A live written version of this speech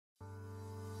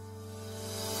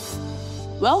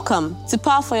Welcome to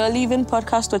Power for Your Living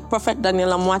podcast with Prophet Daniel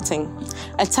Amwating,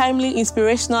 a timely,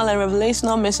 inspirational, and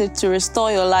revelational message to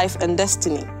restore your life and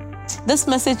destiny. This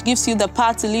message gives you the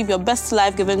power to live your best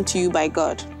life given to you by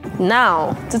God.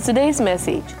 Now, to today's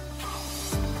message.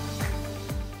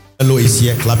 Melo is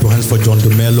here. Clap your hands for John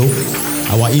DeMello,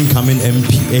 our incoming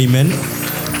MP. Amen.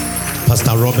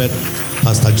 Pastor Robert,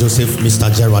 Pastor Joseph,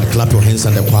 Mr. Gerard. Clap your hands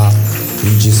and the choir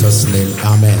in Jesus' name.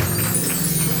 Amen.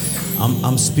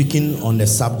 I'm speaking on the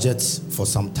subject for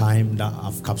some time that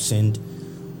I've captioned,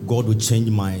 God will change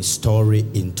my story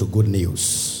into good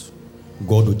news.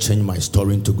 God will change my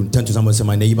story into good. Turn to someone and say,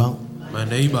 my neighbor. My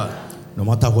neighbor. No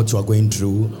matter what you are going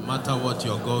through. No matter what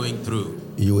you are going through.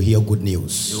 You will hear good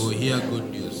news. You will hear good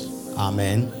news.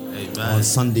 Amen. Amen. On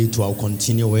Sunday too, I'll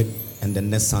continue it. And the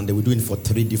next Sunday, we're doing it for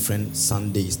 3 different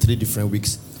Sundays, 3 different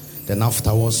weeks. Then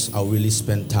afterwards, I'll really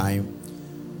spend time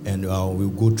and we'll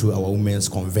go through our women's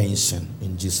convention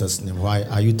in Jesus' name. Why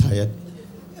are you tired?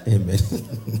 Amen.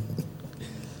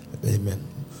 Amen.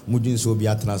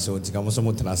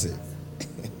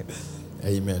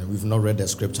 Amen. We've not read the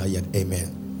scripture yet.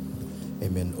 Amen.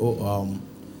 Amen.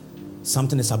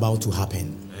 Something is about to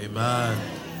happen. Amen.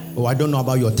 I don't know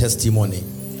about your testimony,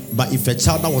 but if a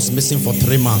child that was missing for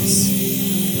 3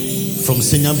 months from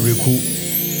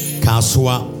Senyabreku,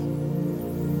 Kaswa,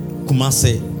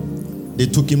 Kumase, they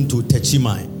took him to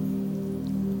Techimai,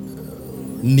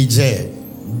 Niger,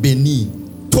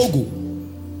 Benin, Togo,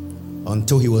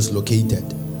 until he was located.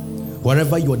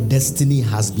 Wherever your destiny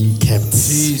has been kept,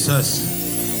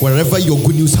 Jesus. Wherever your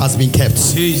good news has been kept,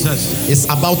 Jesus, it's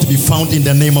about to be found in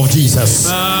the name of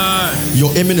Jesus. Amen.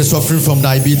 Your amen is suffering from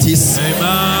diabetes. Amen.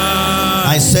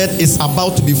 I said it's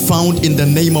about to be found in the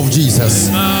name of Jesus.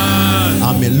 Amen.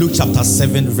 Amen. Luke chapter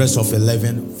 7, verse of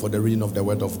 11 for the reading of the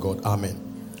word of God. Amen.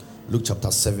 Luke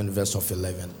chapter 7, verse of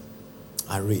 11.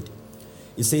 I read.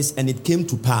 It says, and it came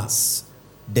to pass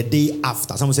the day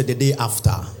after. Someone said the day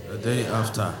after. The day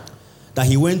after. That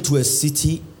he went to a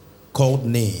city called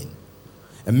Nain.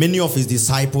 And many of his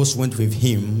disciples went with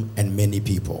him and many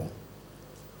people.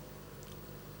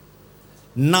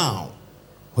 Now,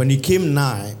 when he came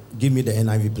nigh, give me the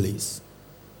NIV please.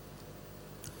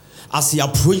 As he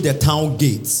approached the town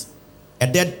gates, a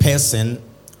dead person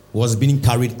was being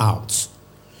carried out,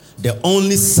 the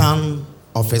only son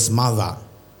of his mother,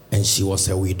 and she was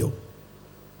a widow.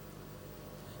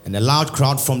 And a large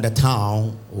crowd from the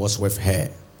town was with her.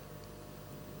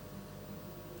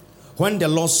 When the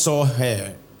Lord saw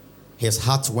her, his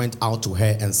heart went out to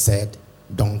her and said,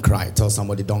 don't cry. Tell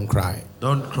somebody, don't cry.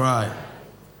 Don't cry.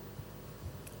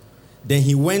 Then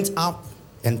he went up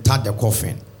and touched the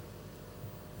coffin.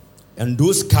 And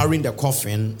those carrying the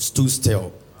coffin stood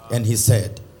still. And he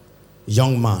said,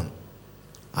 young man,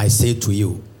 I say to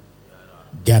you,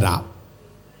 get up.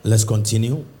 Let's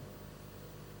continue.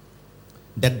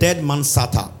 The dead man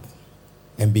sat up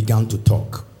and began to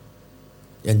talk.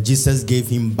 And Jesus gave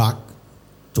him back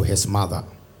to his mother.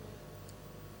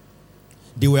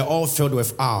 They were all filled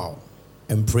with awe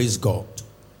and praised God.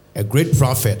 A great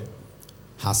prophet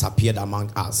has appeared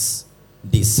among us.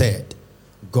 They said,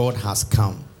 God has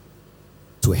come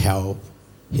to help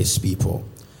his people.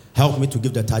 Help me to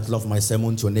give the title of my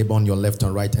sermon to your neighbor on your left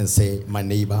and right and say, my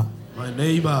neighbor. My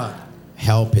neighbor.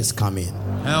 Help is coming.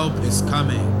 Help is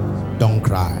coming. Don't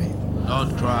cry.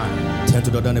 Don't cry. Turn to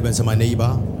the other neighbor and say, my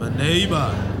neighbor. My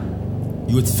neighbor.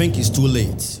 You would think it's too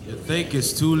late. You think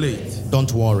it's too late.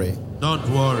 Don't worry. Don't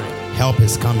worry. Help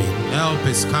is coming. Help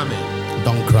is coming.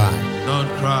 Don't cry. Don't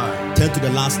cry. Turn to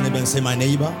the last neighbor and say, my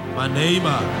neighbor. My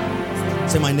neighbor.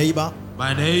 Say, my neighbor.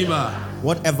 My neighbor.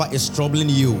 Whatever is troubling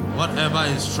you. Whatever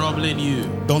is troubling you.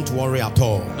 Don't worry at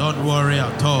all. Don't worry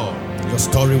at all. Your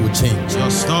story will change.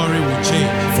 Your story will change.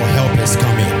 For help is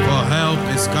coming. For help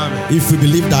is coming. If you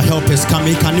believe that help is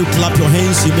coming, can you clap your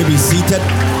hands? You may be seated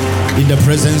in the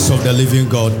presence of the living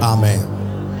God. Amen.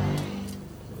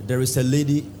 There is a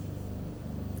lady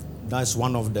that's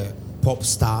one of the pop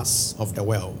stars of the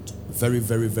world. Very,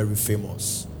 very, very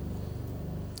famous.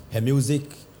 Her music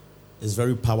is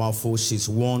very powerful. She's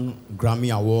won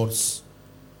Grammy Awards,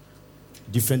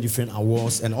 different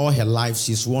awards, and all her life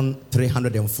she's won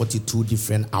 342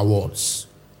 different awards.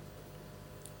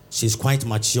 She's quite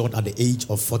matured at the age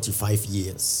of 45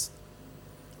 years.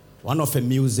 One of her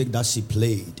music that she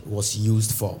played was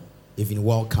used for even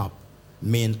World Cup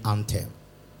main anthem.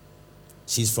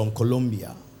 She's from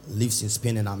Colombia, lives in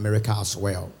Spain and America as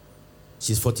well.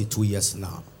 She's 42 years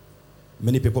now.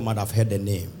 Many people might have heard the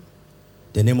name.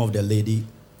 The name of the lady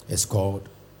is called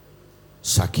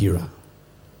Shakira.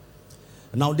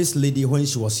 Now this lady, when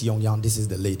she was young, this is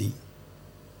the lady.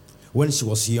 When she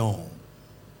was young,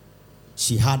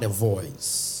 she had a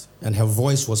voice and her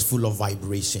voice was full of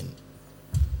vibration.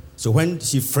 So when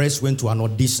she first went to an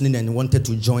auditioning and wanted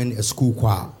to join a school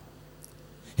choir,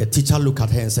 her teacher looked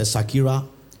at her and said, Shakira,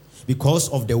 because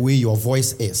of the way your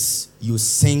voice is, you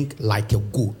sing like a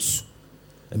goat.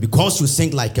 And because you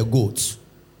sing like a goat,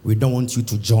 we don't want you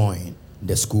to join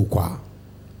the school choir.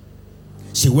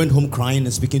 She went home crying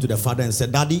and speaking to the father and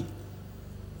said, Daddy,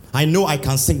 I know I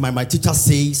can sing. My teacher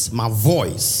says my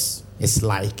voice is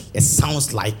like, it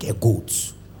sounds like a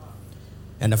goat.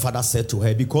 And the father said to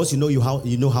her, because you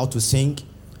know how to sing,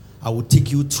 I will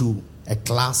take you to a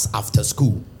class after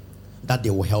school that they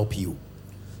will help you.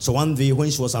 So one day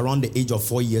when she was around the age of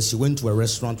 4 years, she went to a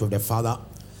restaurant with the father.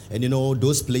 And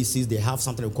those places, they have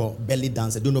something called belly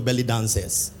dance. I don't know belly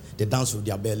dancers. They dance with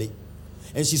their belly.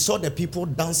 And she saw the people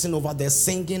dancing over there,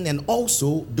 singing and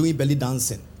also doing belly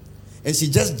dancing. And she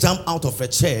just jumped out of a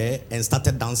chair and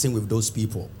started dancing with those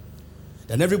people.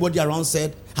 Then everybody around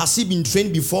said, has she been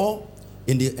trained before?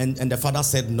 And the father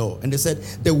said no. And they said,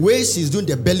 the way she's doing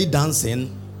the belly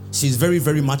dancing, she's very,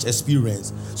 very much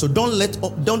experienced. So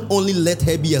don't only let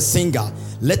her be a singer,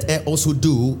 let her also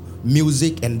do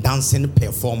music and dancing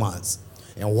performance.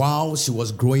 And while she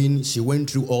was growing, she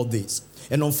went through all this.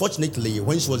 And unfortunately,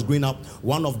 when she was growing up,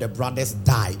 one of the brothers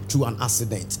died through an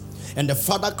accident. And the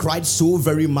father cried so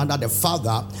very much that the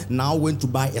father now went to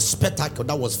buy a spectacle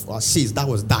that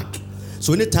was dark.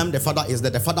 So anytime the father is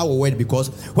there, the father will wait, because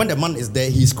when the man is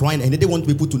there, he's crying and he didn't want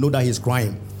people to know that he's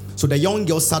crying. So the young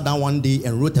girl sat down one day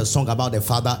and wrote a song about the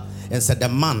father and said, the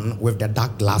man with the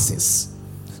dark glasses.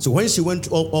 So when she went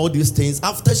through all these things,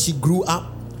 after she grew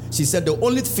up, she said the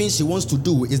only thing she wants to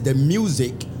do is the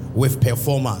music with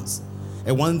performance.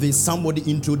 And one day somebody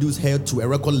introduced her to a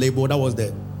record label that was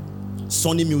the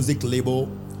Sony Music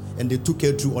label, and they took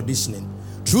her through auditioning.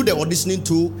 Through the auditioning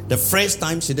too, the first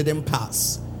time she didn't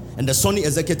pass. And the Sony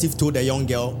executive told the young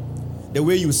girl, the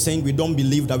way you sing, we don't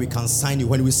believe that we can sign you.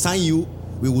 When we sign you,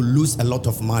 we will lose a lot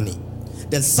of money.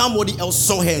 Then somebody else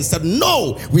saw her and said,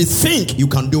 no, we think you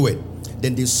can do it.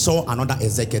 Then they saw another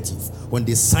executive. When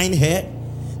they signed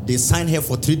her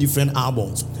for 3 different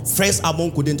albums. First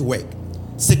album couldn't work.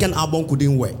 Second album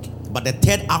couldn't work. But the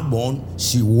third album,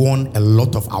 she won a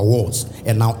lot of awards.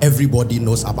 And now everybody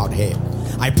knows about her.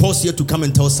 I pause here to come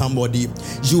and tell somebody,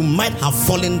 you might have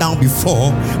fallen down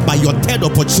before, but your third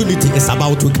opportunity is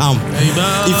about to come.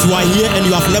 Amen. If you are here and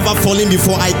you have never fallen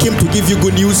before, I came to give you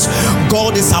good news.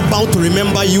 God is about to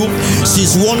remember you.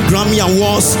 She's won Grammy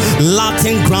Awards,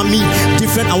 Latin Grammy,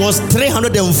 different awards,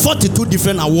 342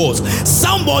 different awards.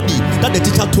 Somebody that the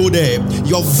teacher told her,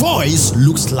 your voice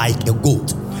looks like a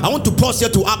goat. I want to pause here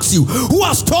to ask you, who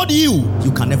has told you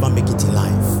you can never make it in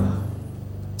life?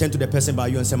 Turn to the person by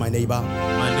you and say, my neighbor.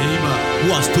 My neighbor. Who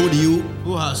has told you?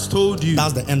 Who has told you?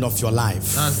 That's the end of your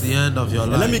life. That's the end of your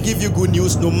life. And let me give you good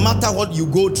news. No matter what you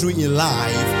go through in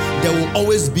life, there will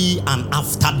always be an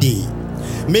after day.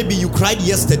 Maybe you cried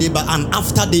yesterday, but an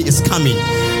after day is coming.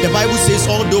 The Bible says,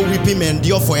 although weeping may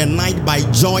endure for a night, by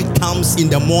joy comes in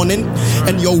the morning.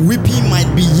 And your weeping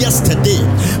might be yesterday,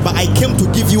 but I came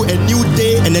to give you a new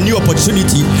day and a new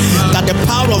opportunity that the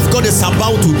power of God is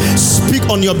about to speak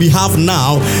on your behalf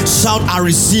now. Shout, I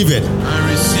receive it.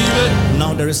 I receive it.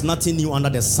 Now there is nothing new under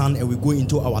the sun, and we go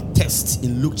into our text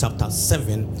in Luke chapter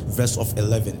 7, verse of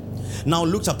 11. Now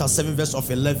Luke chapter 7 verse of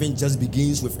 11 just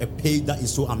begins with a page that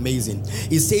is so amazing.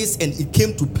 It says, and it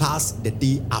came to pass the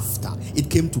day after. It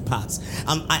came to pass.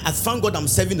 I thank God I'm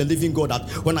serving the living God that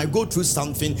when I go through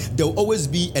something, there will always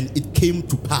be an it came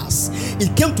to pass.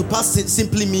 It came to pass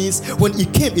simply means when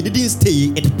it came, it didn't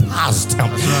stay, it passed.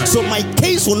 Right. So my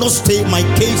case will not stay, my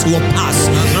case will pass.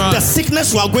 Right. The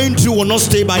sickness you are going through will not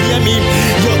stay, but hear me,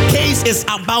 your case is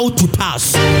about to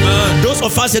pass. Those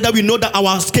of us that we know that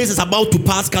our case is about to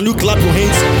pass, can you clap your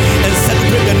hands and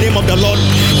celebrate the name of the Lord?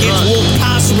 It will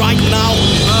pass right now.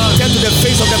 Turn to the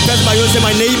face of the person by you and say,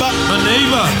 my neighbor. My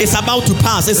neighbor. It's about to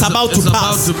pass. It's about to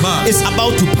pass. It's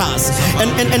about to pass. And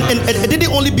it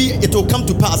didn't only be it will come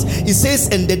to pass. It says,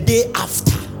 and the day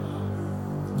after.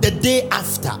 The day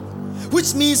after.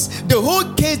 Which means the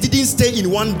whole case didn't stay in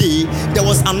one day. There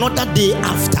was another day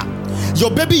after. Your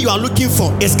baby you are looking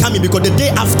for is coming, because the day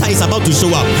after is about to show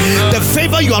up. The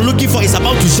favor you are looking for is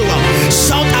about to show up.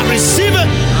 Shout, I receive it.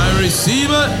 I receive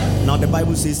it. Now the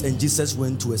Bible says, and Jesus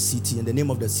went to a city, and the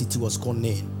name of the city was called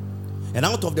Nain. And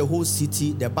out of the whole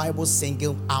city, the Bible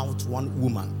singled out one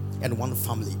woman and one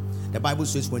family. The Bible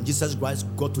says when Jesus Christ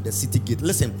got to the city gate,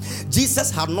 listen, Jesus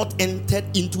had not entered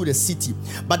into the city,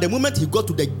 but the moment he got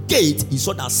to the gate, he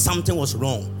saw that something was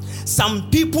wrong. Some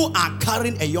people are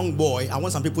carrying a young boy. I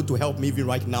want some people to help me even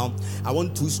right now. I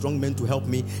want 2 strong men to help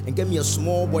me and get me a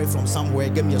small boy from somewhere.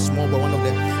 Get me a small boy, one of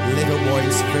the little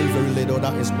boys, very, very little,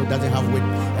 doesn't have weight.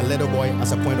 A little boy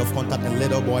as a point of contact, a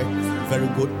little boy, very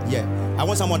good. Yeah, I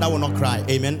want someone that will not cry.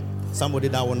 Amen. Somebody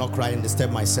that will not cry and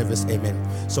disturb my service. Amen.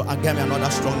 So get me another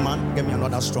strong man. Get me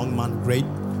another strong man. Great.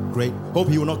 Hope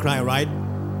he will not cry, right?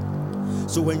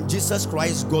 So when Jesus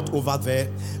Christ got over there,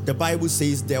 the Bible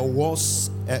says there was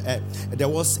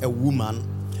a woman.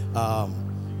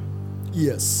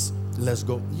 Yes, let's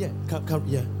go. Yeah.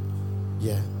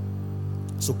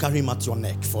 So carry him at your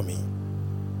neck for me.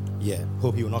 Yeah.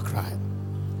 Hope he will not cry.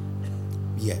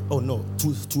 Yeah. Oh no,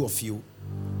 two of you.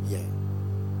 Yeah.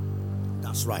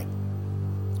 That's right.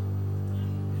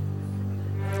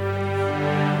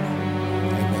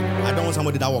 Amen. I don't want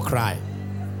somebody that will cry.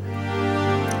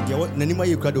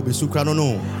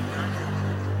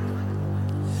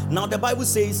 Now the Bible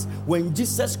says when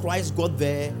Jesus Christ got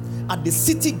there at the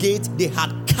city gate, they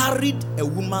had carried a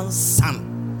woman's son,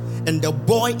 and the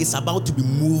boy is about to be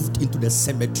moved into the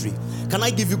cemetery. Can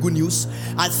I give you good news?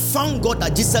 I thank God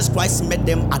that Jesus Christ met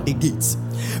them at the gate.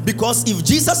 Because if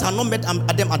Jesus had not met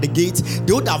them at the gate,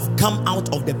 they would have come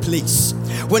out of the place.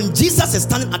 When Jesus is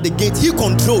standing at the gate, he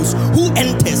controls who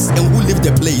enters and who leaves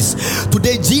the place.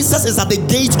 Today, Jesus is at the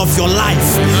gate of your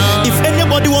life. If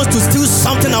anybody wants to steal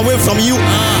something away from you,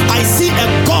 I see a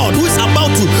God who is about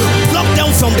to block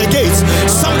them from the gates.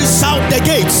 Somebody shout the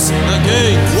gates. The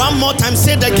gate. One more time,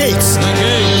 say the gates. The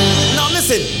gate. Now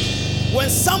listen, when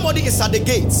somebody is at the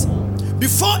gates,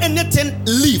 before anything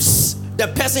leaves, the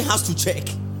person has to check.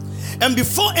 And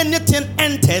before anything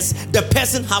enters, the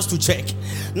person has to check.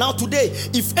 Now today,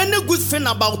 if any good thing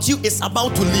about you is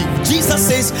about to leave, Jesus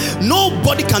says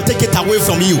nobody can take it away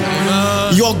from you.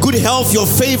 Amen. Your good health, your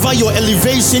favor, your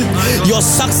elevation, your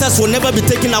success will never be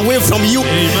taken away from you.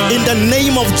 Amen. In the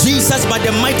name of Jesus, by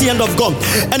the mighty hand of God.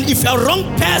 And if a wrong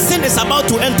person is about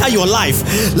to enter your life,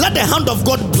 let the hand of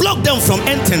God block them from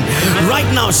entering. Right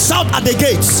now, shout at the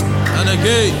gates. And the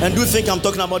gate. And do you think I'm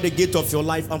talking about the gate of your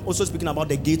life? I'm also speaking about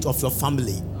the gate of your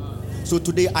family. So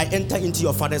today I enter into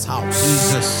your father's house.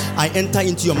 Jesus. I enter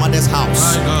into your mother's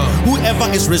house. My God. Whoever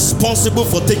is responsible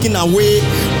for taking away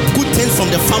good things from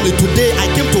the family, today I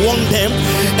came to warn them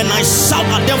and I shout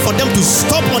at them for them to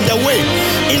stop on their way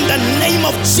in the name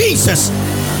of Jesus.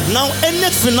 Now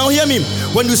anything, now hear me,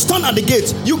 when you stand at the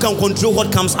gate, you can control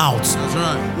what comes out. That's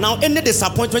right. Now any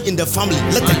disappointment in the family,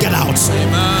 let it get out.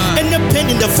 Amen. Any pain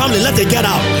in the family, let it get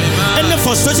out. Amen. Any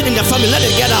frustration in the family, let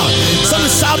it get out. So you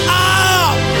shout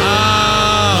out.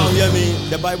 Ah. Now hear me.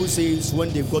 The Bible says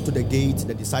when they got to the gate,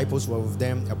 the disciples were with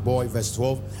them. A boy, verse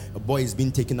 12, a boy is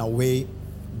being taken away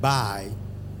by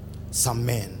some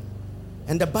men.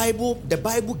 And the Bible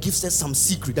gives us some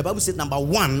secret. The Bible says, number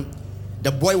 1,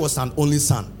 the boy was an only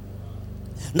son.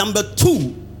 Number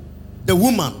 2, the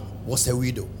woman was a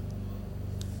widow.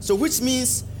 So which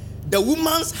means the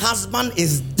woman's husband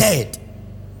is dead,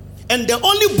 and the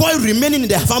only boy remaining in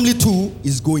the family too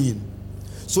is going.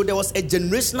 So there was a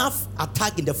generational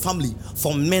attack in the family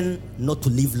for men not to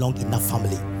live long in that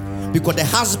family, because the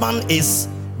husband is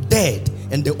dead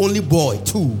and the only boy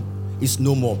too is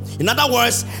no more. In other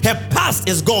words, her past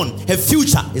is gone, her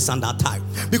future is under attack,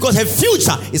 because her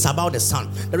future is about the son.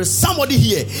 There is somebody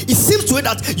here, it seems to me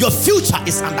that your future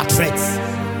is under threat.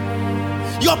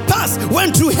 Your past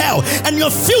went through hell and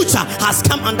your future has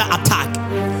come under attack.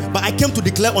 But I came to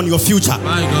declare on your future.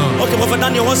 My God. Okay, Prophet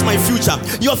Daniel, what's my future?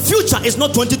 Your future is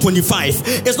not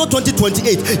 2025. It's not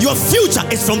 2028. Your future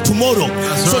is from tomorrow.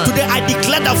 That's so right. today I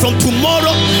declare that from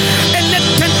tomorrow,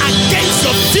 anything against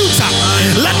your future,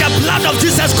 let the blood of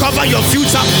Jesus cover your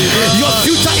future. Your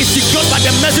future is secured by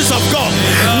the message of God.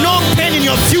 No pain in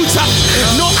your future.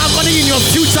 No agony in your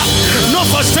future. No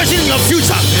frustration in your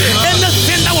future.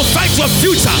 Anything that will fight your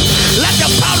future, let the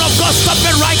power of God stop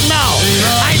it right now.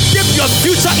 I dip your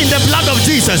future in the blood of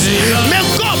Jesus. May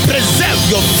God preserve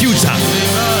your future.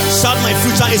 Shout, my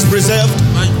future is preserved.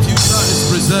 My future is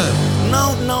preserved.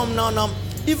 Now.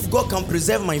 If God can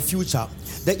preserve my future,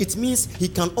 then it means he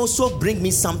can also bring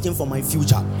me something for my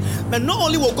future. But not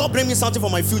only will God bring me something for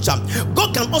my future,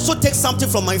 God can also take something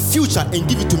from my future and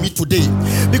give it to me today.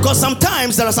 Because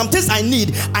sometimes there are some things I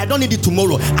need, I don't need it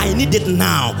tomorrow, I need it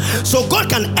now. So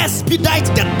God can expedite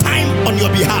the time on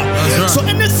your behalf. Right. So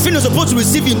anything you're supposed to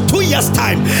receive in 2 years'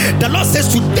 time, the Lord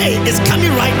says today is coming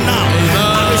right now.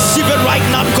 I receive it right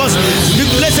now, because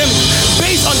listen,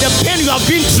 based on the pain you have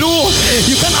been through,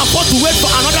 you can't afford to wait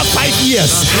for another 5 years.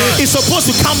 It's supposed to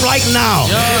to come right now.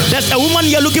 There's a woman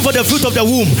here looking for the fruit of the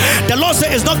womb. The Lord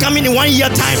said it's not coming in 1 year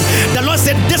time. The Lord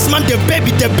said this month the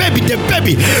baby.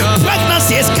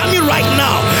 Pregnancy is coming right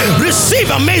now. Receive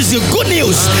amazing good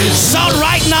news. Shout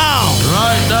right now.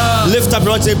 Right now. Lift up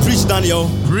your hand and say, preach, Daniel.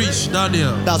 Preach,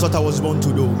 Daniel. That's what I was born to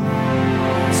do.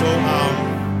 So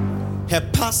her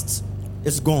past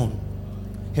is gone.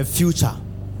 Her future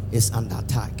is under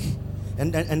attack.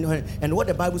 And what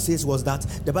the Bible says was that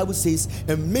the Bible says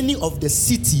many of the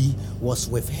city was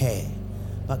with her.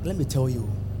 But let me tell you,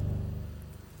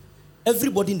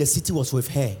 everybody in the city was with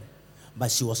her,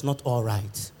 but she was not all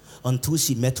right until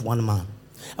she met one man.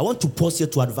 I want to pause here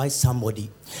to advise somebody.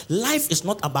 Life is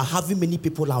not about having many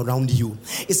people around you.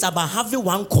 It's about having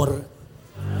one quarter.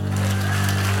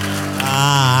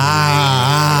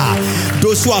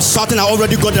 Those who are certain have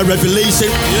already got the revelation.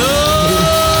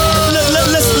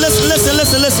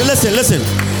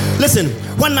 Listen.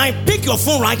 When I pick your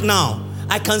phone right now,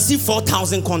 I can see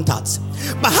 4,000 contacts.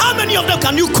 But how many of them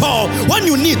can you call when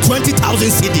you need 20,000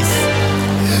 CDs?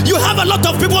 You have a lot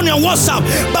of people on your WhatsApp,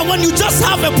 but when you just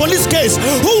have a police case,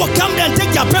 who will come there and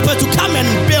take their paper to come and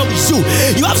bail you?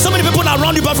 You have so many people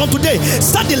around you, but from today,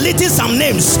 start deleting some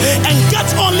names and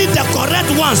get only the correct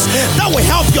ones that will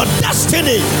help your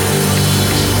destiny.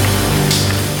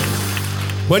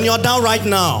 When you're down right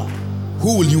now,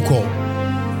 who will you call?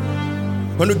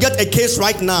 When you get a case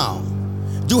right now,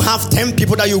 do you have 10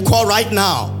 people that you call right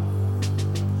now?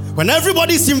 When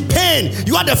everybody's in pain,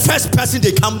 you are the first person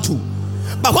they come to.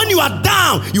 But when you are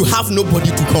down, you have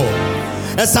nobody to call.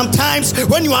 And sometimes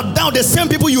when you are down, the same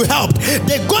people you helped,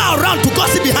 they go around to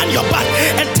gossip behind your back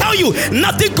and tell you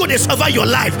nothing good is over your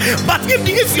life. But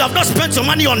if you have not spent your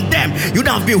money on them, you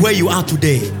don't have been where you are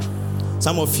today.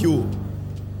 Some of you,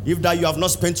 if that you have not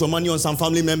spent your money on some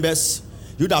family members,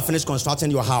 you would have finished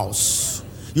constructing your house.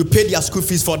 You paid their school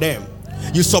fees for them.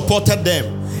 You supported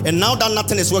them. And now that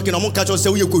nothing is working, I'm going to say,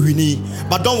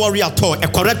 but don't worry at all. A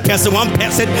correct person, one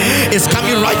person is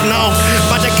coming right now.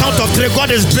 By the count of 3, God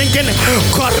is bringing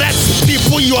correct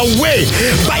people your way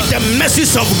by the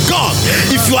message of God.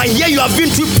 If you are here, you have been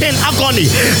through pain, agony.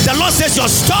 The Lord says your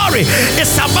story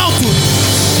is about to.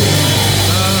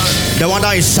 The one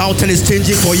that is shouting is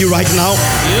changing for you right now.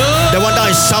 The one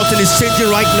that is shouting is changing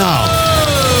right now.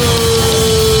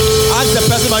 Ask the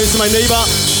person by my neighbor.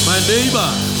 My neighbor.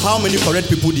 How many correct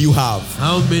people do you have?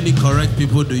 How many correct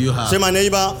people do you have? Say, my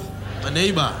neighbor. My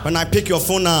neighbor. When I pick your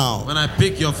phone now. When I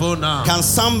pick your phone now. Can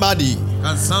somebody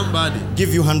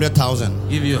give you 100,000?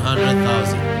 Give you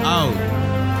 100,000. Out.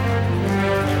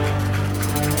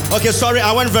 Okay, sorry,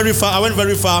 I went very far.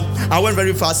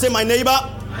 Say, my neighbor.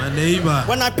 My neighbor.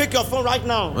 When I pick your phone right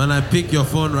now. When I pick your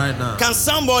phone right now. Can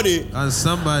somebody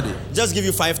just give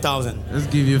you 5,000? Let's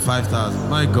give you 5,000.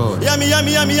 My God. Hear me.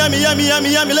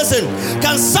 Listen.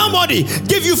 Can somebody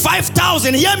give you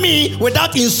 5,000? Hear me,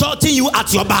 without insulting you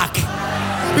at your back.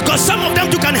 Because some of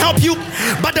them too can help you,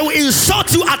 but they will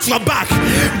insult you at your back.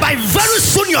 By very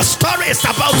soon your story is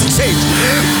about to change.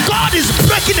 God is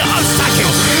breaking the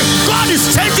obstacle. God is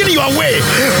changing your way.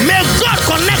 May God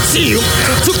connect you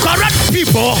to correct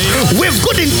people with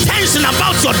good intention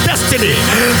about your destiny.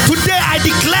 Today I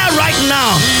declare right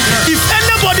now, if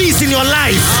anybody is in your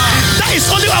life that is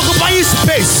only occupying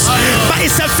space, but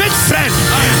it's a fake friend,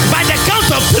 by the count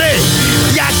of 3,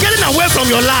 they are getting away from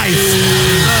your life.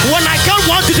 When I count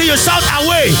 1, 2, 3, you shout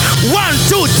away. 1,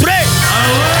 2, 3.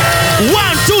 Away.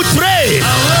 1, 2, 3. Away.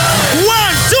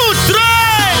 1, 2, 3.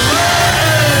 Away.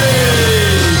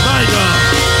 My God.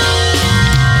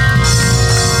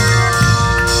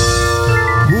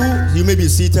 You may be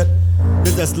seated.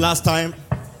 This is the last time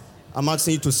I'm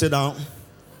asking you to sit down.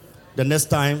 The next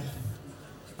time,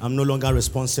 I'm no longer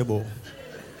responsible.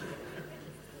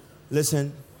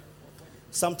 Listen,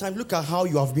 sometimes look at how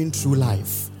you have been through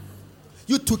life.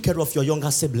 You took care of your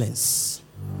younger siblings.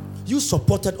 You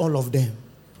supported all of them.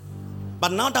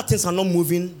 But now that things are not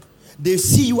moving, they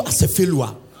see you as a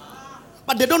failure.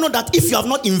 But they don't know that if you have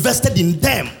not invested in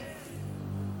them,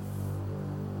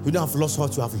 you don't have lost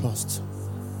what you have lost.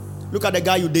 Look at the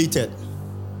guy you dated.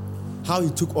 How he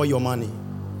took all your money.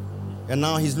 And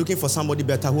now he's looking for somebody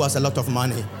better who has a lot of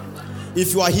money.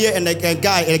 If you are here and a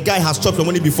guy has chopped your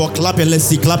money before, clap and let's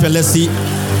see.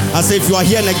 I say, if you are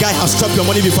here and a guy has chopped your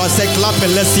money before, I say, clap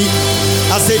and let's see.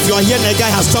 I say, if you are here and a guy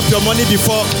has chopped your money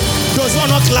before, those who are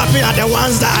not clapping are the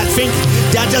ones that I think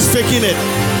they are just faking it.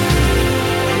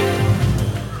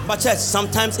 But church,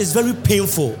 sometimes it's very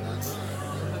painful.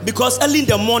 Because early in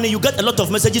the morning, you get a lot of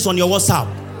messages on your WhatsApp.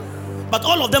 But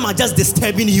all of them are just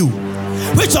disturbing you.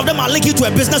 Which of them are linking to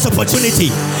a business opportunity?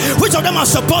 Which of them are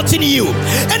supporting you?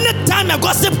 Anytime a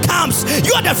gossip comes,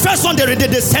 you are the first one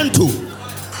they send to.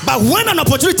 But when an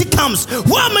opportunity comes,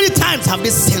 how many times have they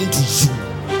sent to you?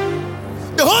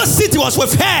 The whole city was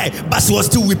with her, but she was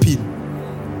still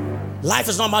weeping. Life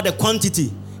is not about the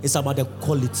quantity, it's about the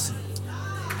quality.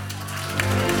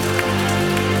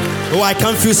 Oh, I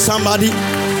can feel somebody.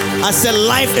 I said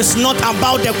life is not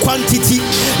about the quantity,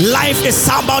 life is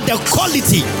about the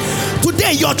quality.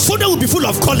 Today your children will be full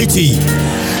of quality,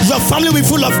 your family will be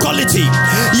full of quality,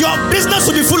 your business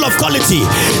will be full of quality,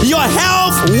 your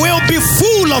health will be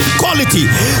full of quality.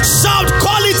 Shout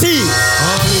quality.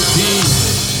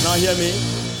 Now hear me.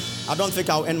 I don't think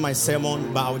I'll end my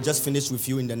sermon, but I'll just finish with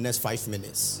you in the next 5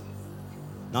 minutes.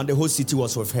 Now the whole city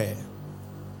was with her,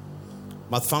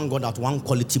 but thank God that one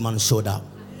quality man showed up.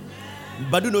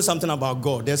 But do you know something about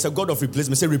God? There's a God of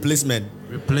replacement. Say replacement.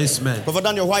 Replacement. Prophet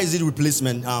Daniel, why is it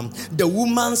replacement? The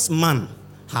woman's man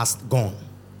has gone.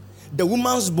 The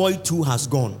woman's boy too has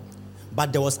gone.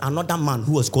 But there was another man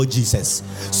who was called Jesus.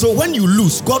 So when you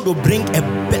lose, God will bring a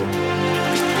better.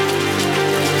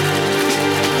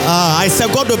 I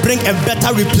said God will bring a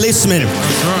better replacement.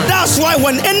 That's why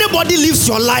when anybody leaves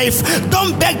your life,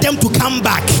 don't beg them to come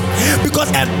back, because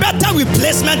a better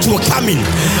replacement will come in.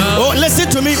 Oh, listen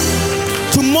to me.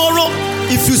 Tomorrow,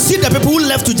 if you see the people who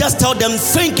left, to just tell them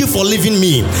thank you for leaving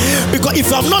me, because if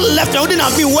you have not left, I wouldn't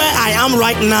have been where I am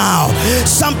right now.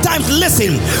 Sometimes,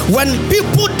 listen, when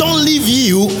people don't leave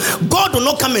you, God will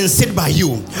not come and sit by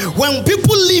you. When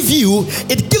people leave you,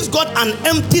 it gives God an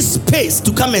empty space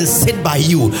to come and sit by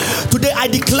you. Today I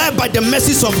declare by the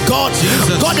mercies of God,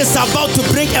 God is about to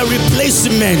bring a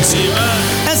replacement.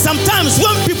 And sometimes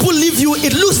when people leave you,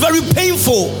 it looks very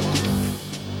painful.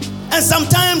 And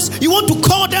sometimes you want to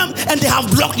call them and they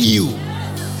have blocked you.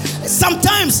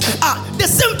 Sometimes the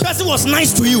same person was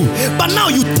nice to you, but now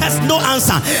you test no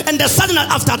answer. And then suddenly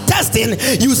after testing,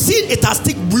 you see it has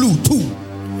ticked blue too.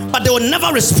 But they will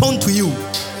never respond to you.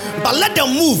 But let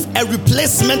them move. A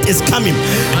replacement is coming.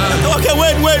 Okay,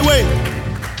 wait.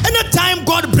 Anytime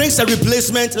God brings a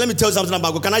replacement, let me tell you something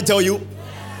about God. Can I tell you?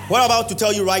 What I'm about to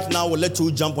tell you right now will let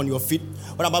you jump on your feet.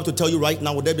 What I'm about to tell you right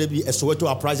now will there be a Soweto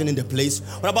uprising in the place.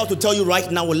 What I'm about to tell you right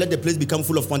now will let the place become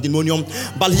full of pandemonium.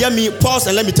 But hear me, pause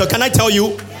and let me tell. Can I tell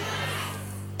you?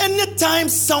 Anytime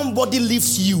somebody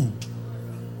leaves you,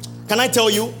 can I tell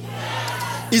you?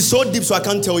 It's so deep so I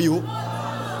can't tell you.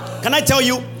 Can I tell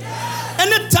you?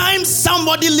 Anytime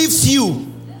somebody leaves you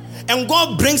and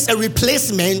God brings a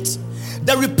replacement,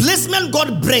 the replacement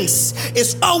God brings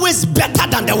is always better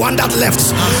than the one that left.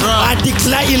 I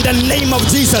declare in the name of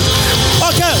Jesus.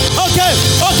 Okay.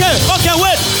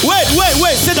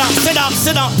 Wait. Sit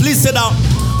down. Please sit down.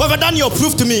 Prophet Daniel,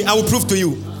 prove to me. I will prove to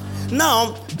you.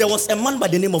 Now, there was a man by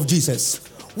the name of Jesus.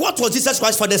 What was Jesus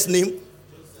Christ's father's name?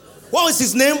 What was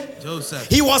his name? Joseph.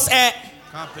 He was a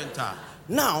carpenter.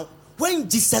 Now, when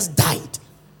Jesus died,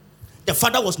 the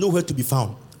father was nowhere to be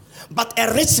found. But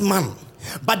a rich man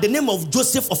by the name of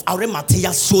Joseph of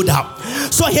Arimathea showed up.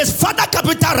 So his father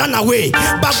carpenter ran away,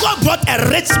 but God brought a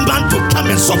rich man to come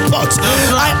and support.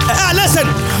 Listen,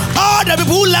 all the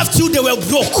people who left you, they were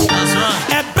broke. That's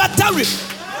right. A better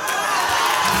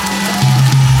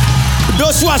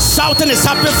those who are shouting is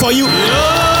happening for you.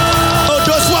 Oh,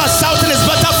 those who are shouting is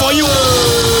better for you.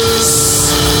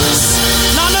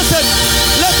 Now listen.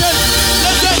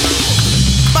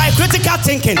 By critical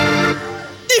thinking,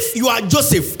 if you are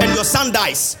Joseph and your son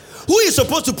dies, who is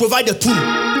supposed to provide the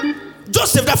tomb?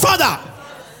 Joseph, the father.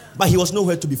 But he was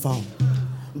nowhere to be found.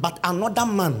 But another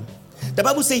man, the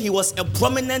Bible says he was a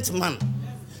prominent man,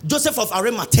 Joseph of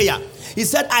Arimathea. He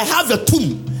said, I have a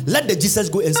tomb. Let the Jesus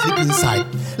go and sleep inside.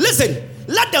 Listen,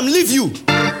 let them leave you.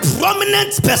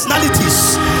 Prominent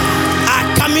personalities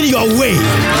are coming your way.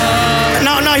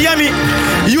 Now hear me.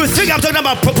 You think I'm talking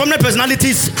about prominent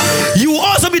personalities? You will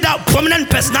also be that prominent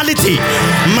personality.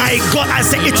 My God, I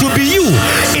say it will be you.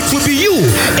 It will be you.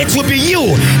 It will be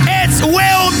you. It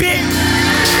will be.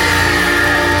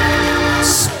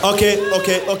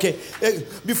 Okay.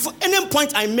 Before any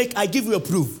point I make, I give you a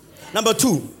proof. Number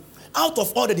 2, out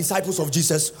of all the disciples of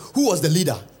Jesus, who was the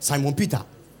leader? Simon Peter.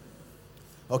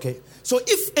 Okay. So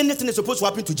if anything is supposed to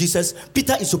happen to Jesus,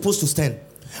 Peter is supposed to stand.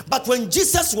 But when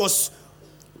Jesus was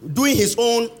doing his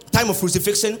own time of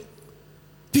crucifixion,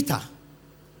 Peter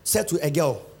said to a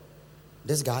girl,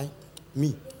 this guy,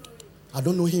 me, I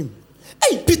don't know him.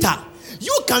 Hey, Peter,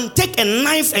 you can take a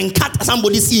knife and cut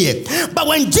somebody's ear. But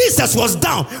when Jesus was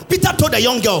down, Peter told the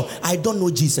young girl, I don't know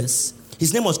Jesus.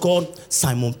 His name was called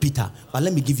Simon Peter. But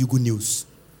let me give you good news.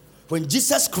 When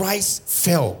Jesus Christ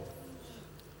fell,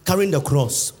 carrying the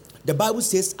cross, the Bible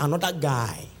says another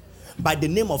guy by the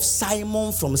name of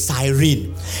Simon from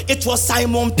Cyrene. It was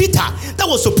Simon Peter that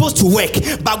was supposed to work,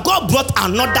 but God brought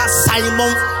another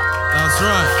Simon. That's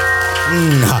right.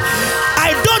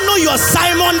 I don't know your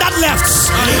Simon that left,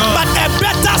 but a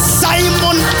better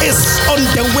Simon is on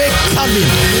the way coming.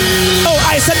 Oh,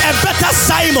 I said a better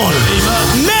Simon.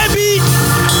 Maybe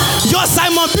your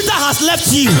Simon Peter has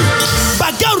left you,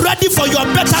 but get ready for your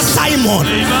better Simon.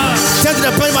 Say to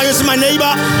the point where you see my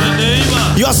neighbor,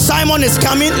 your Simon is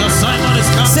coming. Your Simon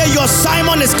is coming. Say your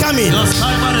Simon is coming. Your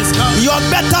Simon is coming. Your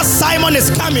better Simon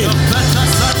is coming. Your better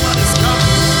Simon is coming.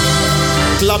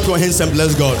 Clap your hands and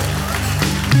bless God.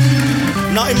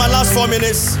 Now in my last 4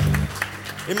 minutes,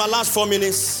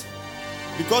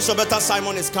 because your better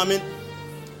Simon is coming,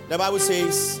 the Bible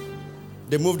says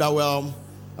they moved our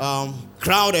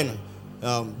crowd and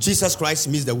Jesus Christ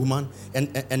meets the woman,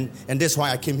 and that's why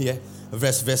I came here,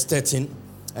 verse 13,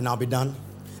 and I'll be done.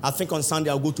 I think on Sunday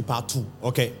I'll go to part 2.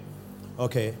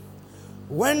 Okay.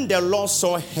 When the Lord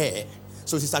saw her,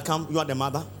 so sister, come, you are the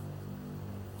mother.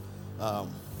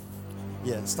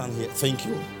 Yeah, stand here. Thank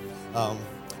you.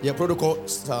 Protocol.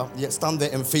 Stand there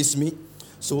and face me.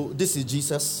 So this is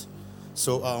Jesus.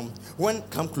 So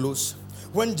come close.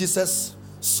 When Jesus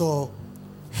saw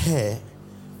her,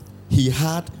 he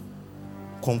had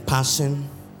compassion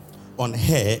on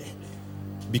her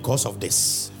because of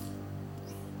this.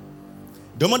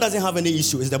 The woman doesn't have any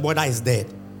issue. It's the boy that is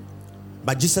dead.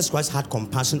 But Jesus Christ had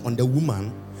compassion on the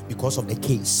woman because of the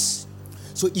case.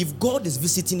 So if God is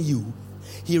visiting you,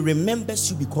 he remembers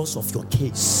you because of your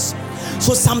case.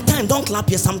 So sometimes, don't clap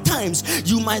here, sometimes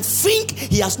you might think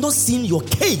he has not seen your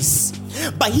case,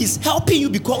 but he's helping you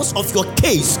because of your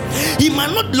case. He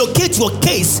might not locate your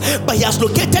case, but he has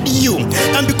located you.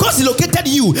 And because he located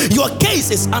you, your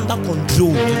case is under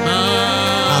control.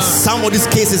 Somebody's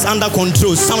case is under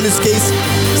control. Somebody's case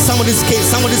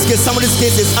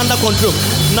is under control.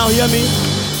 Now hear me.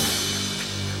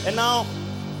 And now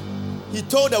he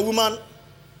told the woman,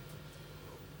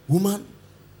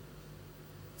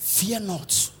 fear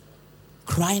not,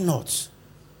 cry not.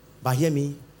 But hear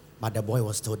me, but the boy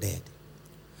was still dead.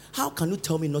 How can you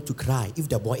tell me not to cry if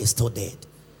the boy is still dead?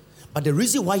 But the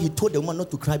reason why he told the woman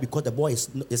not to cry because the boy is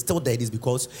still dead is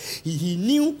because he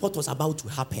knew what was about to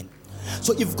happen.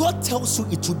 So if God tells you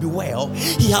it will be well,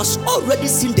 he has already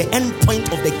seen the end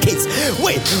point of the case.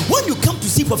 Wait, when you come to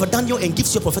see Prophet Daniel and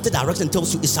gives you a prophetic direction and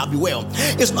tells you it shall be well,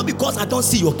 it's not because I don't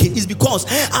see your case, it's because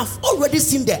I've already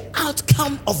seen the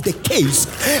outcome of the case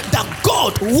that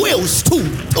God wills to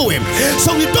him.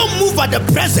 So we don't move by the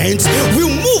present, we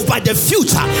move by the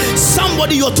future.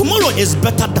 Somebody, your tomorrow is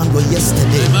better than your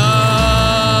yesterday.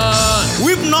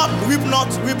 Weep not,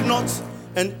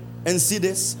 and see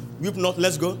this. Weep not,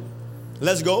 let's go.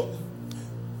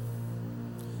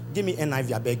 Give me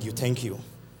NIV, I beg you. Thank you.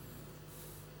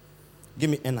 Give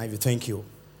me NIV, thank you.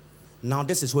 Now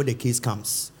this is where the case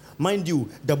comes. Mind you,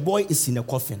 the boy is in a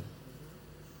coffin.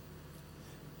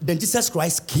 Then Jesus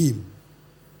Christ came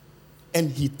and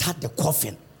he touched the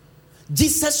coffin.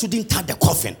 Jesus shouldn't touch the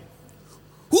coffin.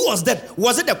 Who was that?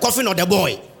 Was it the coffin or the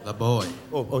boy? The boy.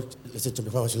 Oh, listen to me.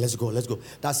 Let's go.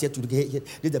 That's here to get.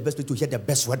 This is the best way to hear the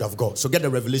best word of God. So get the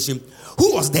revelation.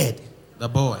 Who was dead? The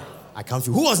boy. I can't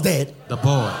feel. Who was dead? The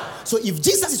boy. So if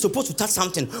Jesus is supposed to touch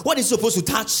something, what is he supposed to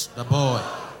touch? The boy.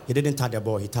 He didn't touch the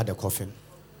boy. He touched the coffin.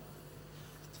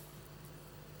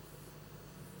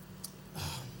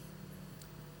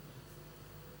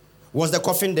 Was the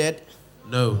coffin dead?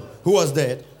 No. Who was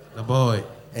dead? The boy.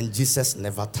 And Jesus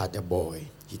never touched the boy.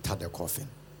 He touched the coffin.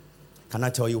 Can I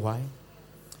tell you why?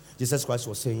 Jesus Christ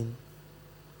was saying,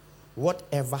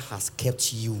 whatever has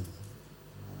kept you,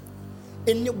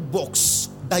 any box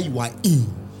that you are in,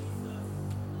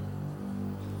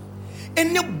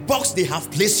 any box they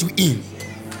have placed you in,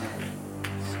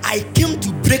 I came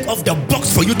to break off the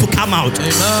box for you to come out.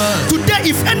 Amen. Today,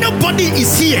 if anybody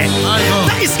is here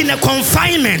that is in a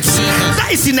confinement, that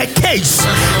is in a cage,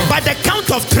 by the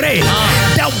count of 3,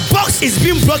 the box is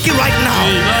being broken right now.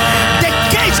 The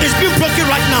cage is being broken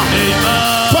right now.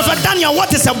 Prophet Daniel,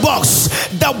 what is a box?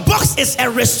 The box is a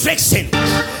restriction.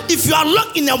 If you are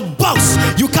locked in a box,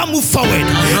 you can't move forward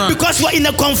because you are in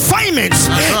a confinement.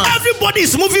 Everybody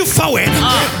is moving forward,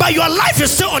 but your life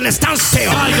is still on a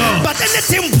standstill. But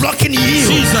anything blocking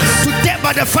you, today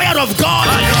by the fire of God,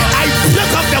 I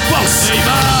break up the box.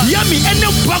 Hear me, any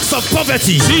box of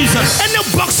poverty, any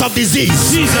box of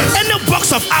disease, any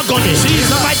box of agony,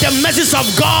 by the message of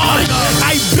God,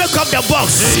 I break up the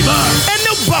box.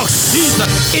 Any box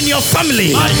in your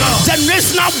family,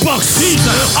 generational box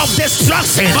of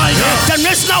destruction,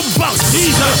 generational box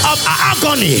of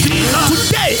agony,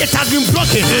 today it has been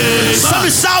broken. Somebody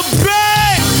shall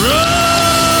break.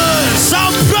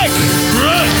 Shall break.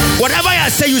 Whatever I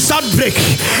say, you shall break.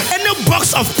 Any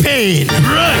box of pain,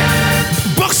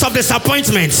 box of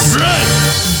disappointments. Break.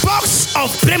 Box of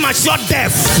premature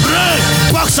death. Break.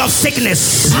 Box of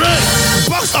sickness. Break.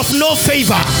 Box of no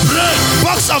favor. Break.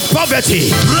 Box of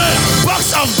poverty. Break.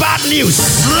 Box of bad news.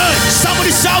 Break. Somebody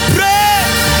shout, pray.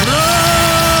 Break.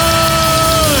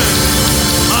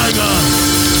 My God.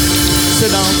 Sit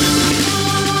down.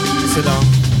 Sit down.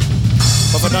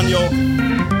 Prophet Daniel,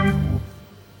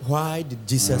 why did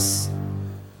Jesus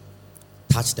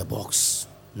touch the box?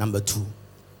 Number 2.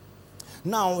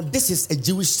 Now, this is a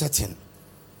Jewish setting.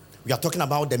 We are talking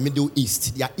about the Middle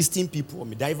East. They are Eastern people,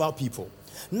 medieval people.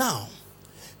 Now,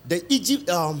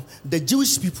 the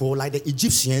Jewish people, like the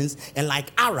Egyptians and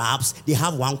like Arabs, they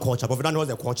have one culture. Prophet Daniel knows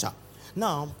the culture.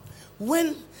 Now,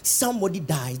 when somebody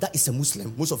dies, that is a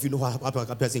Muslim. Most of you know what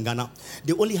happens in Ghana.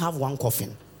 They only have one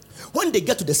coffin. When they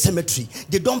get to the cemetery,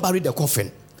 they don't bury the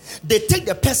coffin. They take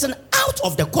the person out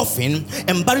of the coffin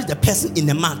and bury the person in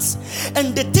the mat.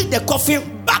 And they take the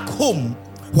coffin back home.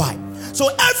 Why? So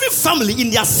every family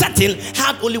in their setting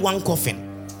had only one coffin.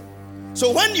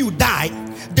 So when you die,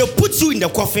 they put you in the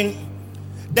coffin,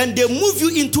 then they move you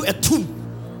into a tomb.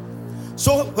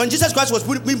 So when Jesus Christ was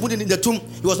being put in the tomb,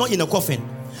 he was not in a coffin.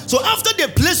 So after they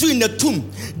place you in the tomb,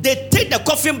 they take the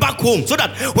coffin back home so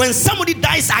that when somebody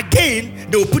dies again,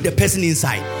 they will put the person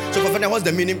inside. So what's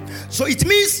the meaning? So it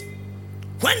means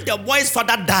when the boy's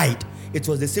father died, it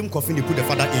was the same coffin they put the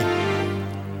father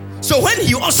in. So when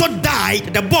he also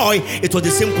died, the boy, it was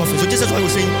the same coffin. So Jesus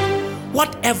was saying,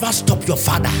 whatever stopped your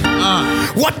father,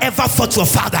 whatever fought your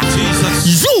father,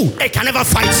 Jesus. It can never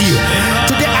fight you.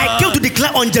 Today I came to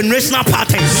declare on generational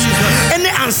patterns.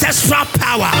 Any ancestral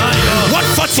power, what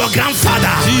fought your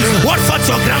grandfather, what fought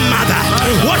your grandmother,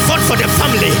 what fought for the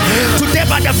family, today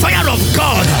by the fire of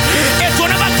God, it will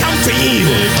never come to you.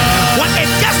 When it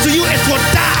gets to you, it will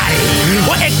die.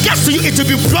 When it gets to you, it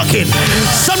will be broken.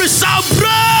 Somebody shall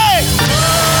break.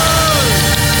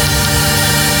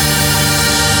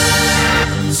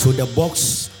 So the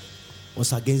box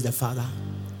was against the father,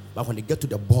 but when they get to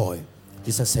the boy,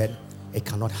 Jesus said, it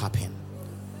cannot happen.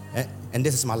 And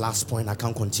this is my last point, I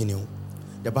can't continue.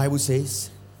 The Bible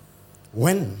says,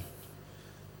 when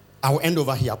I will end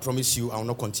over here, I promise you I will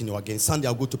not continue again. Sunday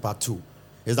I'll go to part 2.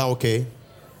 Is that okay?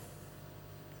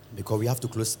 Because we have to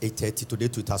close 8:30. Today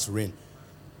too it has rained.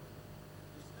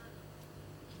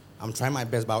 I'm trying my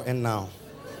best, but I'll end now.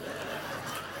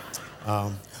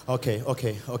 Okay.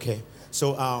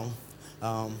 So,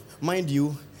 mind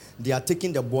you, they are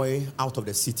taking the boy out of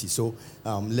the city. So,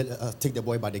 take the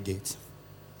boy by the gate.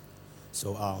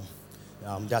 So,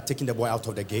 they are taking the boy out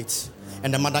of the gate.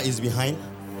 And the mother is behind.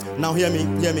 Now, hear me.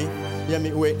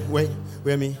 Wait,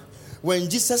 hear me. When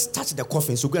Jesus touched the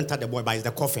coffin, so go and touch the boy by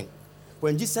the coffin.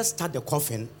 When Jesus touched the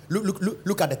coffin,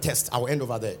 look at the text. I will end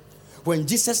over there. When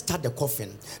Jesus touched the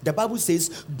coffin, the Bible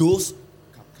says, those...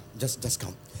 Come. Just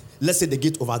come. Let's say the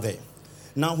gate over there.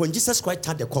 Now, when Jesus Christ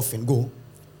touched the coffin, go,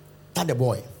 touch the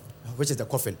boy, which is the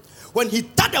coffin. When he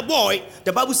touched the boy,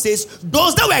 the Bible says,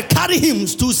 those that were carrying him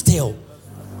stood still.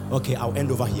 Okay, I'll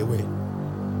end over here. Wait.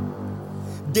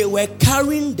 They were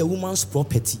carrying the woman's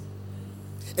property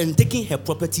and taking her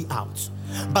property out.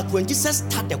 But when Jesus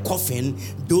touched the coffin,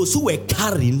 those who were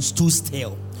carrying stood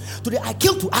still. Today, I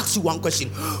came to ask you one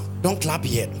question. Don't clap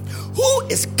yet. Who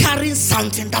is carrying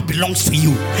something that belongs to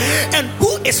you? And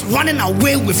who is running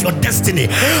away with your destiny?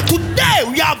 Today,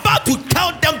 we are about to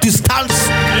tell them to stand.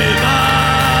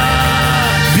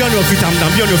 Be on your feet, I'm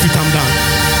down. Be on your feet, I'm down.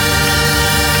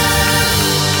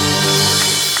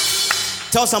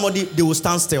 Tell somebody they will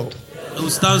stand still. They will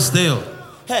stand still.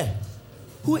 Hey,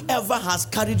 whoever has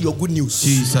carried your good news.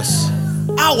 Jesus.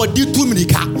 My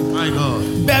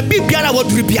God.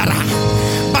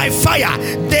 By fire,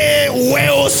 they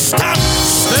will stand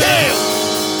still.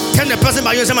 Tell the person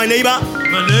by you, say, my neighbor.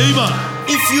 My neighbor.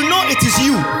 If you know it is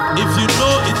you. If you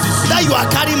know it is you. That you are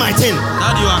carrying my thing.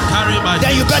 That you are carrying my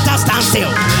then thing. You better stand still.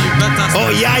 Then you better stand. Oh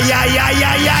yeah.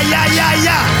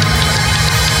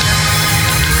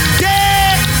 They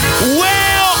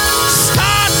will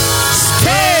stand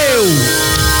still.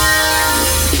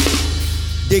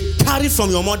 They carry from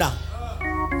your mother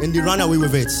and they run away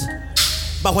with it.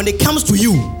 But when it comes to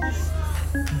you,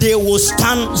 they will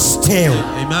stand still.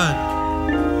 Amen.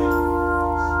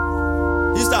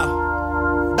 Sister,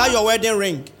 that your wedding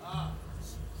ring,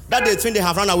 that they think they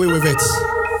have run away with it.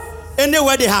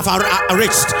 Anywhere they have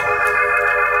reached,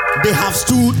 they have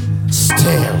stood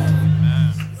still.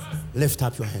 Lift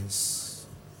up your hands.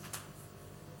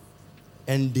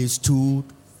 And they stood.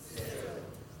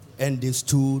 And they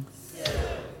stood.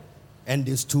 And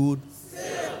they stood.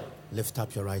 Lift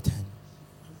up your right hand.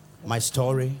 My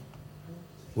story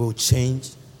will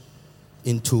change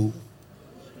into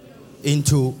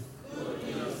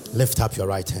Lift up your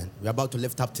right hand. We're about to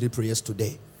lift up 3 prayers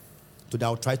today. Today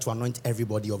I'll try to anoint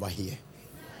everybody over here.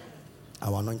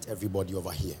 I'll anoint everybody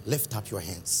over here. Lift up your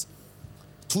hands.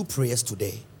 2 prayers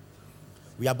today.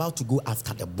 We're about to go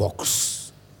after the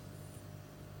box.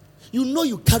 You know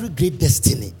you carry great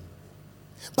destiny,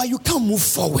 but you can't move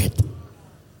forward.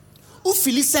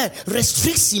 Ufili said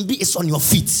restriction is on your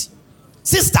feet.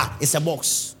 Sister, it's a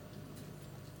box.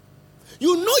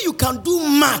 You know you can do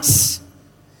much,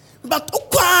 but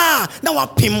now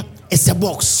pim is a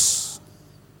box.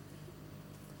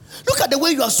 Look at the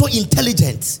way you are so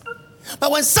intelligent,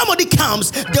 but when somebody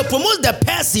comes, they promote the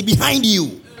person behind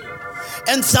you,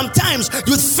 and sometimes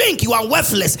you think you are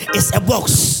worthless. It's a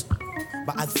box.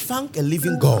 But I thank a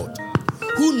living God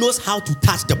who knows how to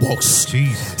touch the box.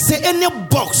 Jesus. Say any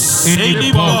box.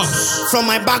 Any box from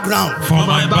my background. from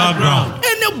my background.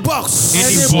 Any box.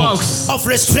 Any box of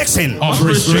restriction. of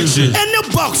restriction. Any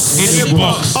box. Any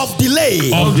box of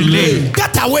delay. of delay.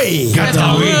 Get away. Get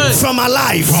away From my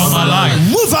life. from my life.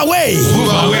 Move away.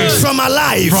 Move away From my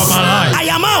life. from my life. I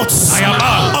am out. I am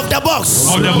out of the box.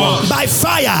 of the box. By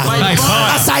fire. By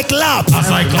fire. As I clap. As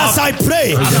I clap. As I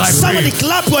pray. As I Somebody pray.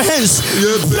 clap your hands.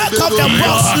 Break up the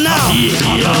box now. Break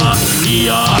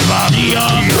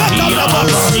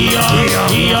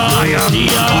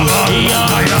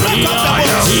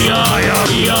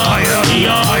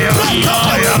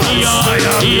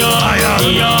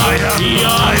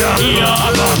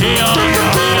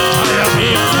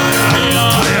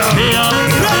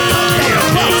up the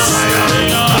box.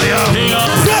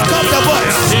 Break up the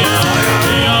box.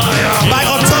 By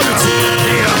authority.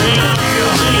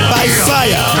 By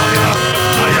fire.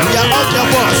 We are off the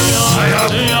box.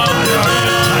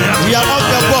 We are off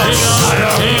the box.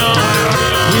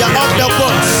 We are off the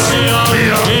box.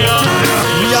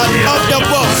 We are off the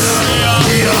box.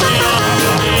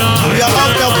 We are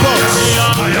off the box.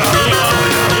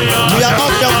 We are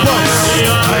off the box. We are off the box.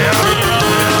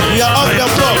 We are off the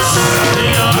box.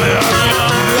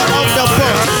 We are off the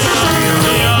box.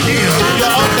 We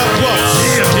are off the box.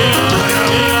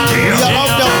 We are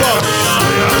off the box.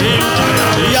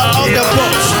 We are out of the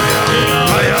box.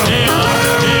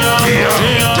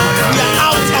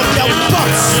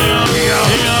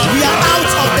 We are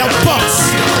out of the box.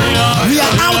 We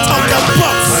are out of the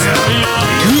box.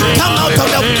 We come out of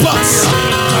the box.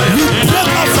 We break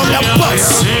off from the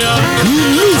box. We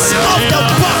loose off the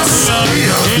box.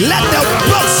 Let the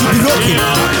box be broken.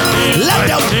 Let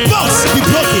the box be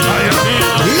broken.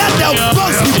 Let the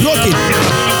box be broken.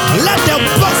 Let the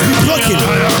box be broken.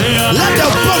 Let the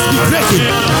box be broken.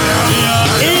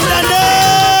 In the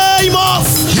name of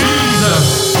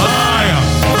Jesus. Fire.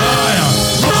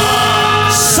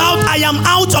 shout, I am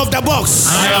out of the box.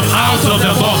 I am out of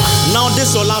the box. Now this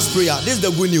is your last prayer. This is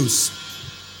the good news.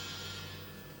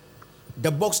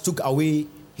 The box took away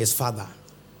his father.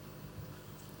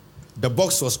 The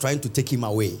box was trying to take him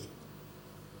away.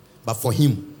 But for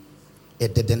him,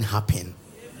 it didn't happen.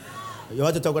 You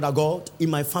want to talk about God? In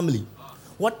my family,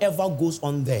 whatever goes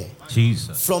on there,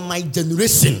 Jesus. from my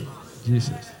generation,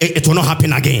 Jesus. it will not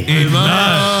happen again.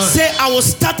 Amen. Say, I will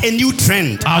start a new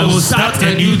trend. I will start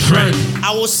a new trend.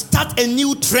 I will start a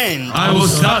new trend I will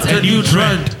start a new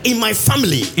trend in my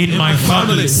family. in my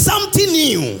family. Something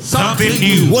new Something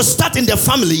new will start in the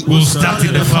family. will start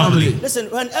in the family. Listen,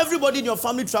 when everybody in your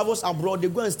family travels abroad, they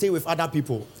go and stay with other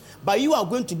people. But you are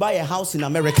going to buy a house in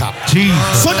America.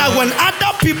 Jesus. So that when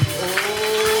other people...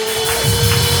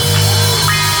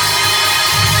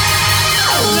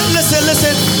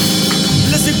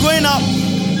 Listen, going up.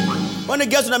 When it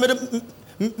gets to the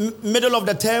middle of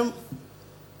the term,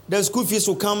 the school fees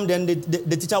will come, then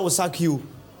the teacher will sack you.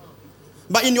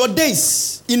 But in your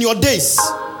days,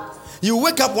 you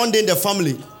wake up one day in the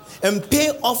family and pay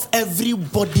off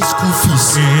everybody's school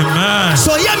fees. Amen.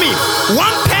 So hear me,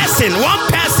 one person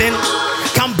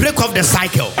can break off the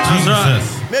cycle.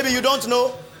 Jesus. Maybe you don't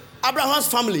know, Abraham's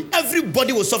family,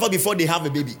 everybody will suffer before they have a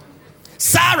baby.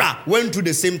 Sarah went through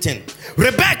the same thing.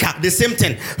 Rebecca, the same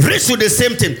thing. Rachel, the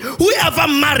same thing. Whoever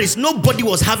marries, nobody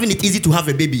was having it easy to have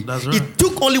a baby. That's right. It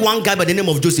took only one guy by the name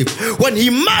of Joseph. When he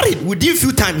married, within a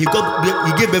few times, he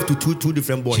gave birth to two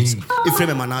different boys, Ephraim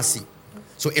and Manasseh.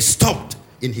 So it stopped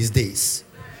in his days.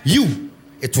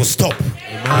 It will stop in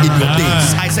your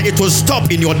days. I said it will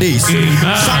stop in your days. So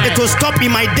it will stop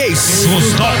in my days. It will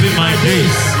stop in my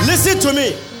days. Listen to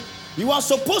me. You are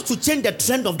supposed to change the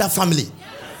trend of that family.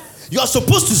 You are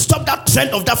supposed to stop that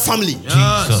trend of that family.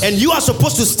 Jesus. And you are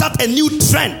supposed to start a new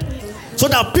trend so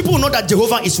that people know that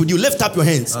Jehovah is with you. Lift up your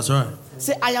hands. That's right.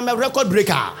 Say, I am a record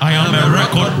breaker. I am a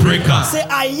record breaker. Say,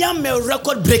 I am a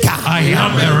record breaker. I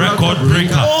am a record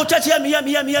breaker. Oh, church, hear me.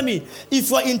 If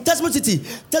you are in Testimony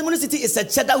City is a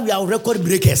church that we are record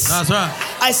breakers. That's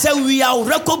right. I said we are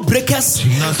record breakers.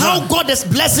 How God is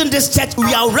blessing this church,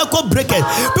 we are record breakers.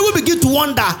 People begin to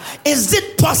wonder, is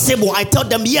it possible? I tell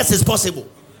them, yes, it's possible.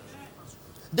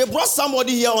 They brought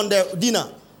somebody here on the dinner.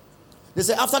 They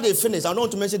say after they finish, I don't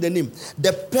want to mention the name.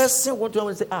 The person what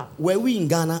to say, were we in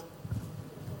Ghana?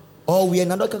 Or we are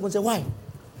in another country? Say why?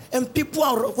 And people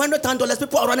are $100,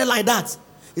 people are running like that.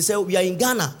 He said we are in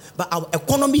Ghana, but our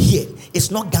economy here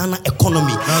is not Ghana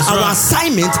economy. That's our right.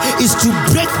 assignment is to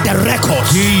break the record.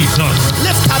 Jesus.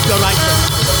 Lift up your right hand.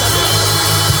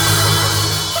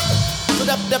 So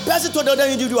the person told the other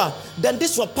individual, then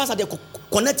this was pastor, they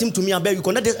connect him to me. I beg you,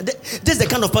 connect this is the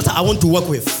kind of pastor I want to work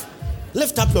with.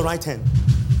 Lift up your right hand.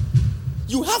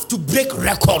 You have to break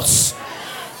records.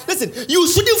 Listen, you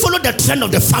shouldn't follow the trend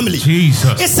of the family.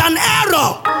 Jesus. It's an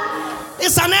error.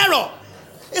 It's an error.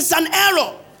 It's an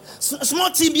error. Small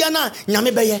TBN,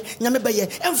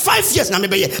 Nyamebeye, and 5 years,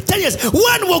 Nyamebeye, 10 years.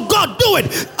 When will God do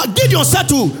it? Gideon said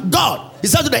to God, he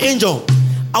said to the angel,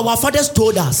 our fathers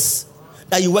told us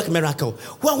that you work miracle.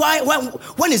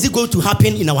 When is it going to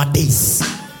happen in our days?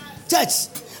 Church,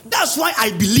 that's why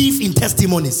I believe in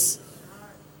testimonies.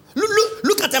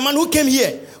 Look at a man who came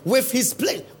here with his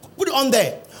plate. Put it on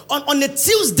there. On a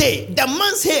Tuesday, the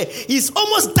man's hair is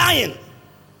almost dying.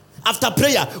 After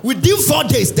prayer, within 4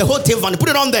 days, the whole thing vanished. Put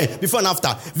it on there, before and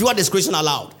after. Viewer discretion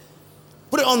allowed.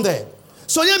 Put it on there.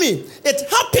 So hear me. It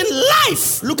happened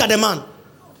live. Look at the man.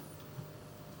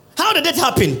 How did it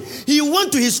happen? He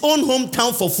went to his own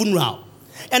hometown for funeral.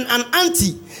 And an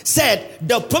auntie said,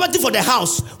 the property for the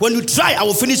house, when you try, I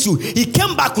will finish you. He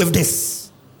came back with this.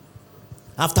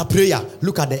 After prayer,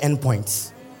 look at the end point.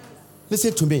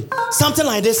 Listen to me. Something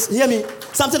like this, hear me.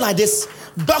 Something like this.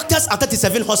 Doctors at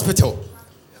 37 hospital,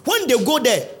 when they go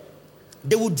there,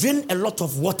 they will drain a lot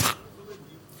of water.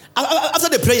 After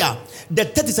the prayer, the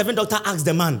 37 doctor asks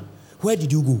the man, where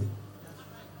did you go?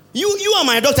 You are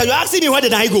my doctor. You're asking me where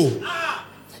did I go?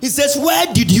 He says, where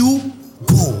did you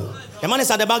go? The man is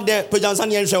at the back there. The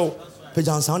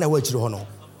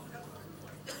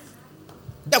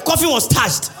coffin was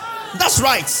touched. That's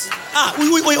right.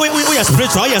 We are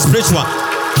spiritual. We are spiritual.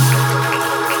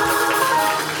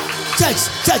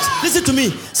 Church, listen to me.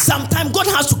 Sometimes God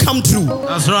has to come through.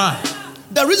 That's right.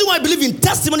 The reason why I believe in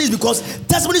testimony is because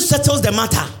testimony settles the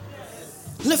matter.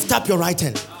 Lift up your right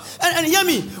hand. And hear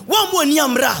me. One more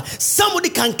nyamra. Somebody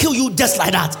can kill you just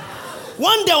like that.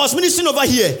 One day I was ministering over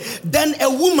here. Then a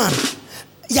woman.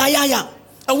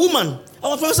 A woman. I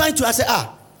was prophesying to her. I said,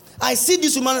 I see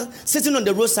this woman sitting on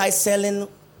the roadside selling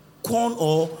corn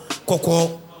or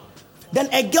cocoa. Then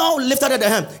a girl lifted her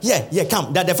hand. Yeah,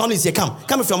 come. The family is here. Come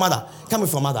with your mother. Come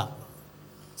with your mother.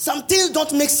 Some things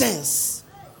don't make sense.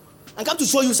 I come to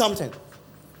show you something.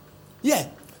 Yeah.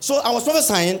 So I was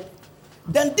prophesying.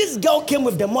 Then this girl came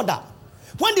with the mother.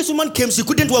 When this woman came, she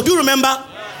couldn't walk. Do you remember?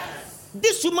 Yes.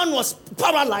 This woman was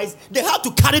paralyzed. They had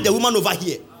to carry the woman over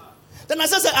here. Then I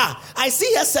said, I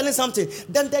see her selling something.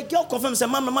 Then the girl confirmed, said,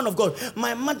 man of God,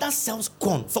 my mother sells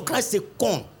corn. For Christ's sake,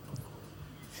 corn.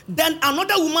 Then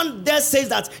another woman there says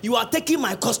that you are taking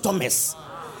my customers.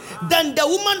 Then the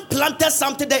woman planted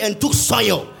something there and took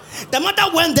soil. The mother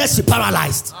went there, she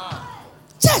paralyzed.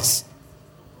 Church.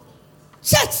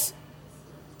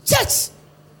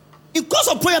 In course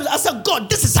of prayer, I said, God,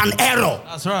 this is an error.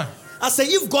 That's right. I said,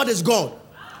 if God is God,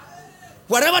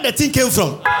 wherever the thing came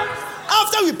from.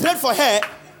 After we prayed for her,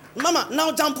 Mama,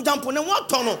 now jump, and then what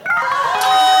turn on?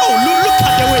 Oh, look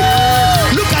at the way.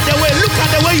 Look at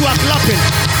the way you are clapping.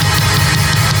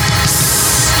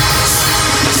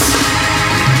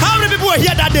 How many people were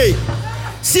here that day?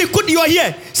 You are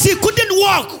here. She couldn't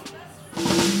walk.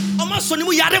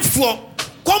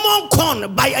 Come on,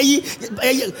 corn by a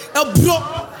bro.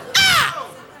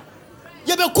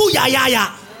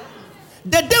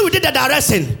 The day we did the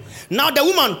direction, now the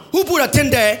woman who put a thing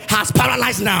there has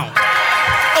paralyzed now.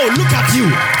 Oh, look at you.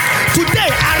 Today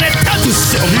I return to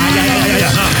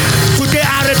Today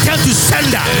I return to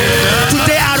sender.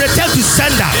 Today I return to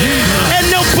sender.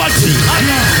 Anybody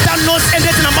that knows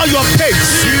anything about your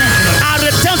case, I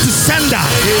return to sender.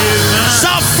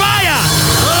 Shout fire.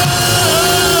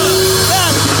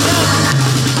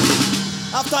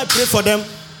 After I prayed for them,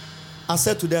 I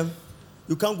said to them,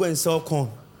 you can't go and sell corn.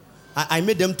 I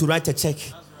made them to write a check,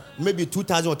 maybe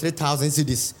 2,000 or 3,000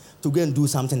 cedis, to go and do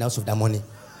something else with that money.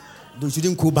 They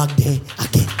shouldn't go back there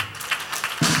again.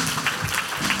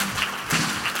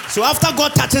 So after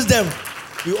God touches them,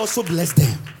 He also bless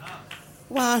them.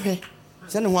 Why?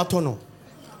 Send what no.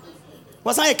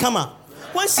 What's I come?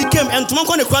 When she came and to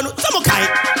Monko Nequano, some kai.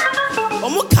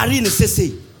 Omo carry in the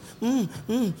say.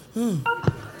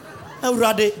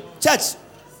 Rade church.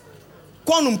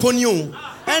 Quanum ponium.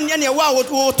 And any what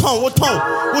tongue.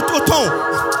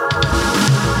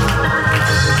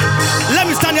 Let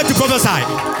me stand here to prophesy.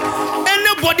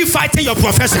 Anybody fighting your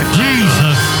profession,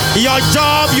 Jesus, your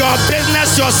job, your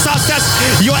business, your success,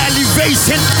 your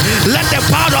elevation, let the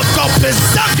power of God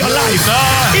preserve your life.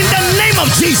 In the name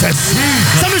of Jesus.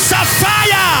 Somebody shout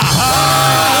fire.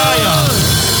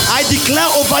 I declare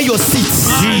over your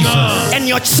seats and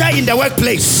your chair in the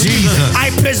workplace. I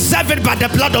preserve it by the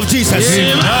blood of Jesus.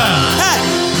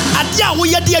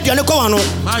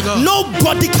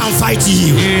 Nobody can fight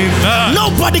you.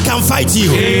 Nobody can fight you.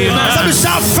 Somebody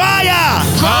shout fire.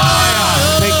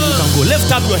 Thank you. You can go.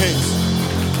 Lift up your hands.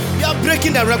 You are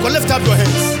breaking the record. Lift up your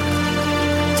hands.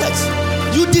 Church,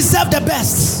 you deserve the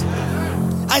best.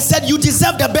 I said you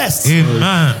deserve the best.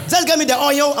 Amen. Just give me the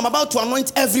oil. I'm about to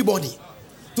anoint everybody.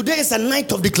 Today is a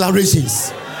night of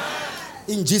declarations.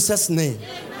 In Jesus' name.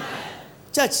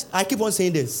 Church, I keep on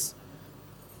saying this.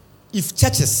 If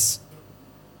churches,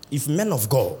 if men of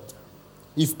God,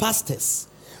 if pastors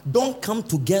don't come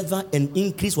together and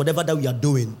increase whatever that we are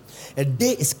doing, a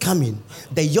day is coming,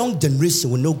 the young generation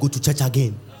will not go to church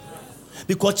again.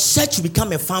 Because church will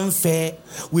become a fanfare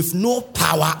with no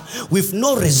power, with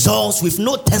no results, with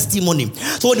no testimony.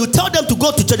 So when you tell them to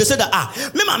go to church, they say that,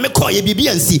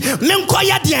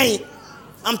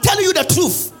 I'm telling you the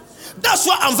truth. That's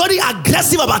why I'm very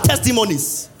aggressive about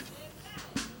testimonies.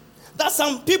 There's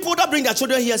some people that bring their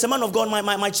children here and say, man of God,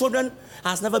 my children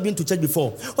has never been to church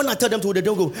before. When I tell them to, they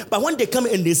don't go. But when they come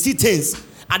and they see things,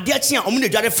 at their chair, I'm going to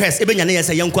do it first.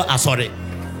 Sorry.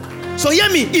 So hear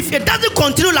me, if it doesn't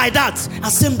continue like that,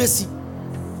 same basic.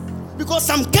 Because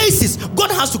some cases,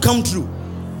 God has to come through.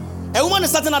 A woman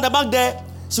is sitting at the back there.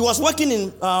 She was working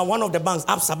in one of the banks,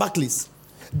 Absa Barclays.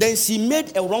 Then she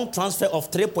made a wrong transfer of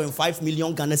 3.5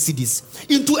 million Ghana cedis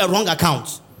into a wrong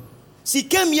account. She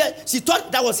came here, she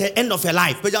thought that was her end of her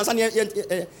life. But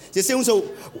she said, so,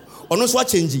 or no, what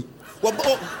change? Or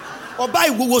buy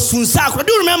was soon sacred.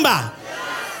 Do you remember?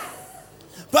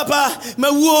 Papa, my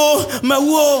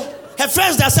wo. Her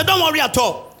friends that said, don't worry at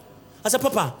all. I said,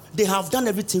 Papa, they have done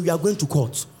everything. We are going to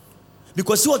court.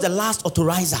 Because she was the last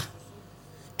authorizer.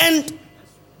 And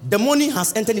the money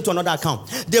has entered into another account.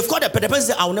 They've called the person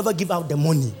said, I will never give out the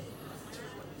money.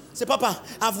 Say, Papa,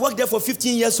 I've worked there for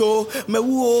 15 years. So,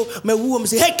 me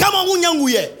say, hey, come on,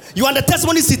 you are in the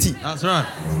testimony city. That's right.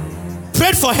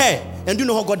 Prayed for her. And do you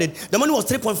know what God did? The money was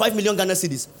 3.5 million Ghana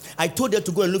cedis. I told her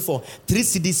to go and look for 3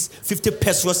 cedis, 50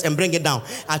 pesos, and bring it down.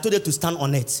 I told her to stand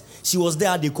on it. She was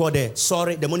there. They called her.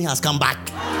 Sorry, the money has come back.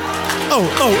 Oh.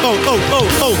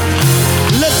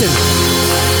 Listen.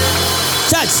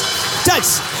 Church.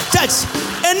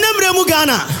 And Nemremu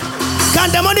Ghana. Can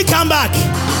the money come back?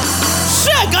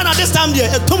 Share Ghana this time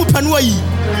there. Tomu Panuai.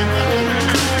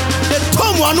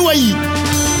 Tomu Anuai.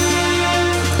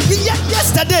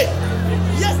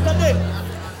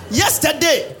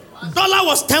 Yesterday, dollar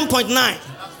was 10.9.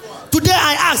 Today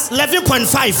I asked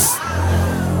 11.5. I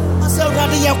said,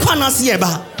 rather you can't see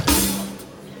about.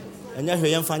 And you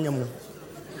hear him.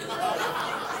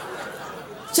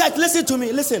 Church, listen to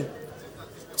me. Listen,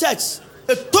 church.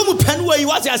 Tomu Penway, you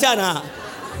watch yourself now.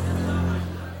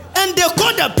 And they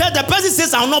called the person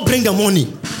says, I will not bring the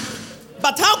money.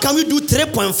 But how can we do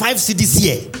 3.5 cedis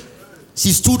here?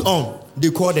 She stood on.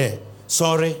 They called her.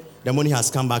 Sorry, the money has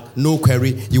come back. No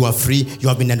query. You are free. You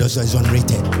have been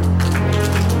exonerated.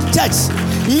 Church,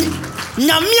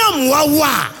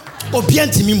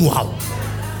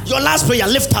 your last prayer,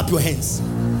 lift up your hands.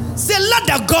 Say, let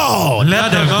the God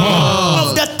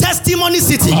of the testimony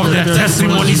city.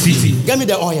 Give me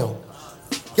the oil.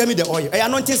 A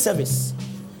anointing service.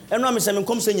 And I'm saying,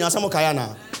 come say, Yasamo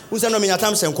Kayana. Who's no me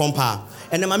time saying compa.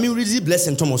 And I'm really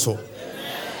blessing Tomoso.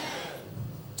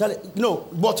 No,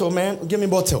 bottle, man. Give me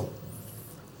bottle.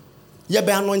 Yeah,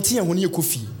 by anointing when you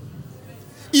coffee.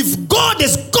 If God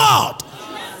is God,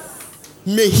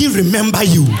 may He remember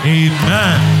you.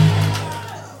 Amen.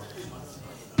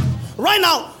 Right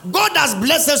now, God has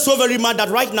blessed us so very much that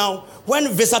right now, when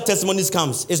Visa testimonies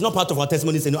comes, it's not part of our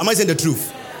testimonies anymore. Am I saying the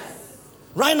truth?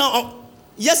 Right now,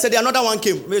 yesterday another one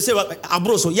came. We say,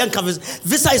 Abroso, young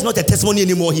Visa is not a testimony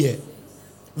anymore here.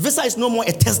 Visa is no more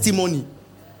a testimony.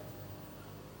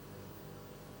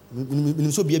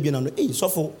 So be hey, so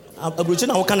for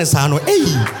Abrochina, what kind of sano? Hey,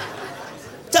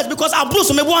 just because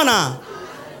Abroso Mebuana.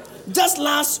 Just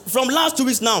from last 2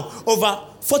 weeks now, over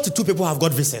 42 people have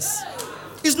got visas.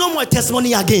 It's no more a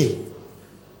testimony again.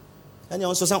 And you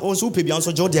also pay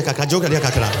also Jodia Kakra.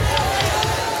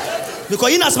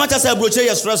 Because in as much as Abroche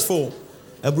is stressful,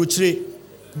 Ebruchire.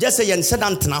 Just say yen said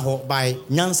antena ho by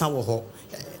Nyansa wo ho.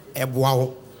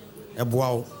 Ebuao.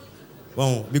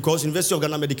 Well, because University of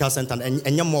Ghana Medical Center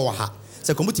and more ha.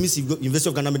 So come to me University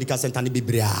of Ghana Medical Center ni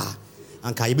bibria.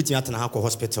 Anka yebiti atena ha ko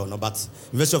hospital no, but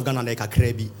University of Ghana na ka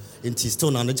krabi inti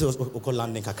still na no just ko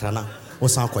landing kakra na. O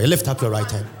san ko. Lift up your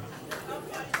right hand.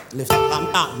 Lift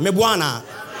up. Mebuana.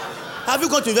 Have you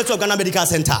gone to University of Ghana Medical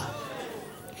Center?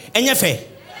 Enyefe.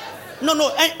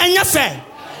 No, enyefe.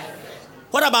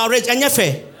 What about rage?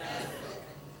 Enyefe.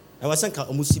 I was saying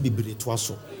omusi bibiri to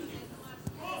aso.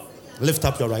 Lift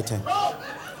up your right hand.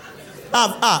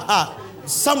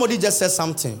 Somebody just said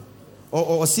something.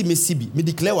 Or see me CB. Me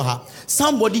declare her.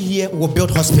 Somebody here will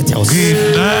build hospitals.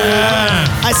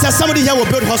 I said somebody here will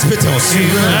build hospitals.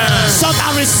 So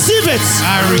I receive it.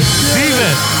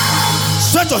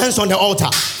 Stretch your hands on the altar.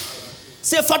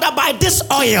 Say, Father, by this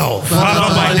oil.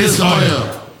 Father, by this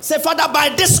oil. Say, Father, by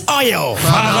this oil.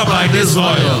 Father, by this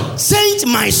oil. Change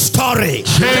my story.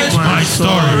 Change my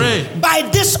story. By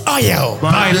this oil.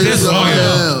 By this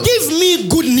oil. Give me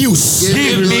good news.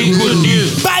 Give me good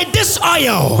news. By this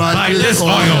oil. By this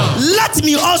oil. Let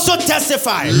me also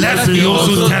testify. Let me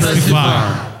also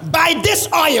testify. By this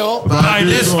oil. By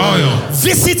this oil.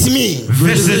 Visit me.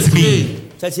 Visit me.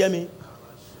 Just hear me.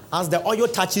 As the oil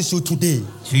touches you today.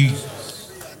 Jesus.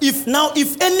 If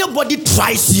anybody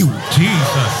tries you,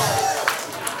 Jesus.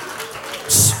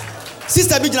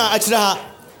 Sister Bijana Achira,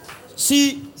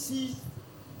 she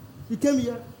came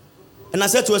here and I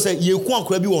said to her, say, you can't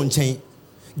grab you on chain.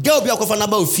 Girl be a coffin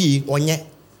number of fee on ye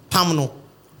Pamno.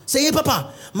 Say, hey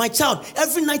papa, my child,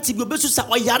 every night you go to sa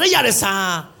or yara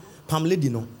sa Pam lady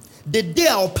no. The day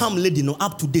our Pam lady no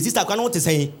up to this. Sister, I can't want to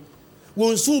say,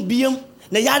 won't soon be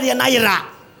na yari and naira.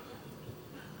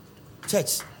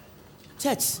 Church.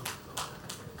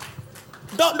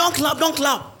 Don't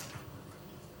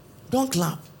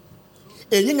clap.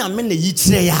 And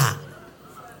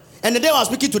the day I was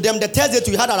speaking to them, the Thursday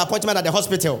we had an appointment at the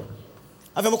hospital.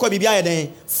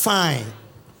 Fine.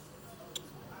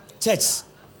 Church.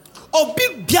 Obi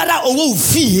biara owo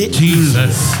fie.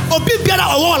 Jesus. Obi biara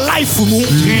owo life mu.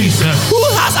 Jesus. Who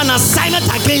has an assignment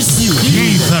against you?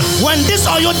 Jesus. When this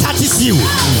oil touches you,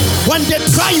 when they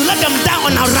try you, let them down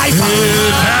on arrival.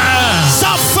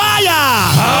 So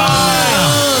fire.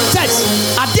 Church,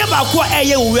 adeba ko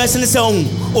eye wo wese se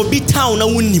obi town na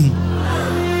wonim.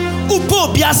 Upo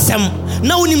obi asem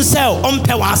na wonim se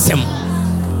ompe wa asem.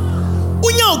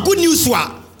 Unya good news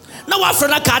wa na wa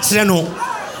freda ka kire no.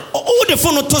 Oh, the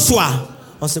phone to swa.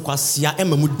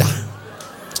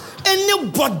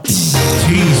 Anybody.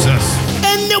 Jesus.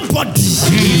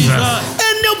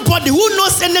 Anybody who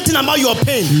knows anything about your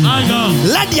pain.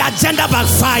 Let the agenda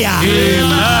backfire.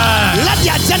 Let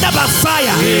the agenda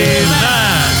backfire.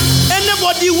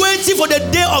 Anybody waiting for the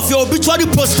day of your obituary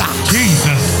poster.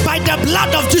 Jesus. By the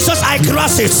blood of Jesus, I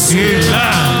cross it.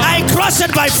 I cross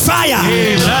it by fire.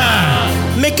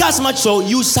 Make us much so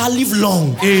you shall live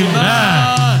long.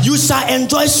 You shall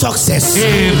enjoy success.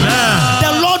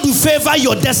 The Lord will favor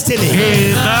your destiny.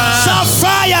 So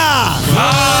fire.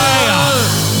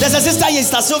 There's a sister here,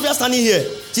 Sister Sylvia, standing here.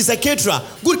 She's a caterer,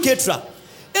 good caterer.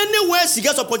 Anywhere she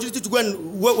gets opportunity to go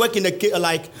and work in a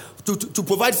to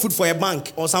provide food for a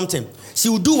bank or something, she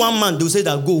will do 1 month. They will say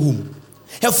that go home.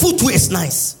 Her food too is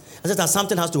nice. I said that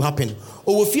something has to happen.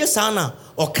 Or fear sana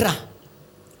okra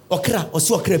or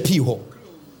so okra piho.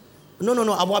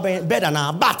 No. About better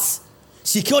now. Bats.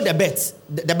 She killed the bats.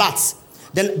 The bats.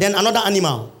 Then another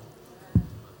animal.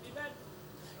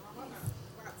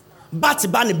 Bats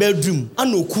ban the bedroom.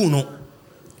 And no kuno.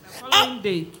 And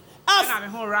then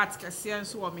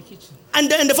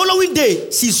the following day,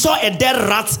 she saw a dead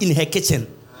rat in her kitchen.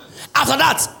 After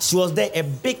that, she was there, a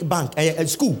big bank, a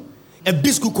school, a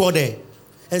big school called there,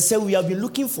 and said, we have been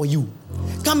looking for you.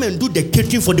 Come and do the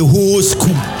catering for the whole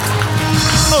school.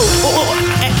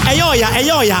 Ayoya.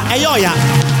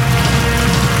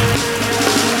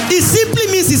 It simply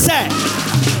means, he said,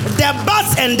 the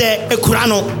bats and the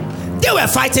Ekurano, they were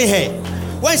fighting her.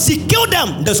 When she killed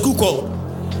them, the school called.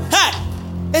 Hey,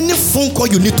 any phone call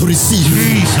you need to receive.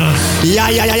 Jesus. Yeah.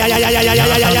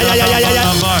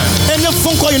 Any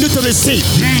phone call you need to receive.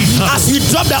 Jesus. As we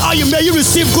drop the oil, may you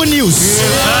receive good news.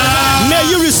 May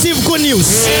you receive good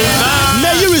news.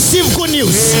 May you receive good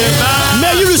news.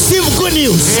 May you receive good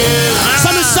news.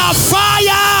 Some shout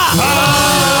fire.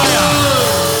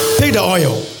 Take the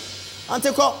oil.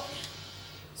 Anteko.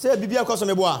 Say Bibia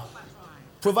Kosomeboa.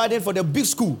 Providing for the big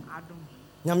school.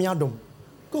 Nyamiadom.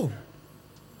 Go.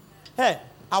 Hey.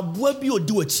 Abua bi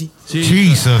oduachi.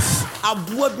 Jesus.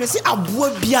 Abua bi say abua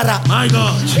biara. My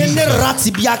God. Ene rat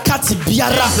bia cat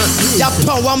biara. Ya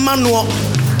pa wa mano.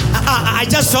 I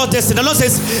just felt this. The Lord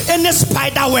says, any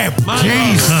spider web,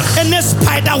 Jesus. any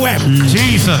spider web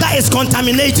Jesus. that is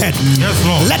contaminated, Yes,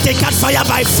 Lord. let it catch fire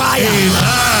by fire.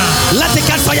 Amen. Let it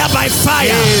catch fire by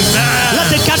fire. Amen.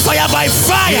 Let it catch fire by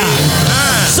fire.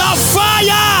 So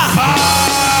fire.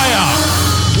 Fire.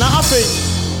 Now after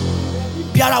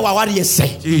Biara wawari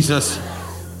say, Jesus.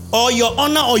 or your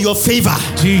honor or your favor,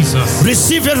 Jesus.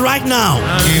 receive it right now.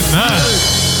 Amen.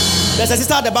 There's a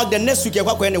sister at the back. The next week you're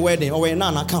going to wedding or when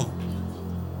Nana come.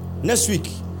 Next week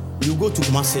you go to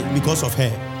Kumasi because of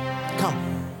her. Come,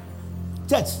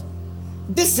 church.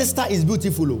 This sister is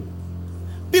beautiful.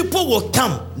 People will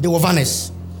come, they will vanish.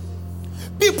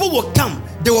 People will come,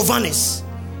 they will vanish.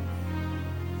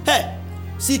 Hey,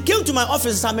 she came to my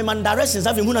office and my directions.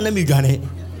 I've been going to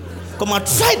come. I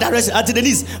try direction at the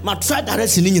knees. My try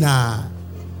direction.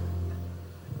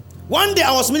 One day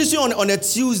I was ministering on a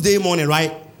Tuesday morning,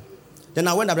 right? Then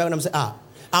I went up and I said,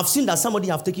 I've seen that somebody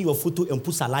have taken your photo and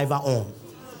put saliva on.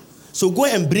 So go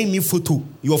and bring me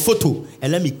your photo,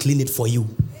 and let me clean it for you.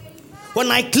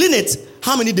 When I clean it,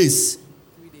 how many days?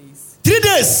 3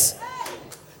 days.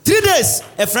 3 days.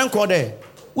 A friend called there.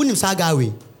 Unim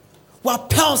sagawe. Wa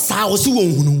pel sa osi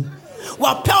wonhunu.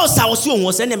 Wa pel sa osi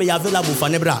wonwo se ne me available for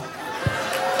nebra.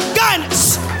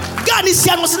 God is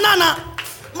here was nana.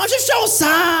 Ma hwehwe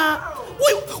sa.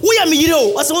 We are me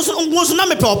yiro. Wonso na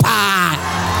me pe opa.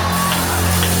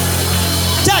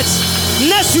 Church,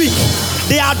 next week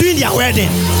they are doing their wedding.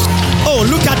 Oh,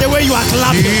 look at the way you are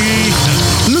clapping.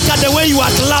 Look at the way you are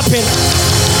clapping.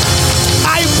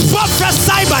 I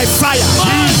prophesy by fire.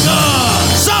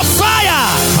 So fire.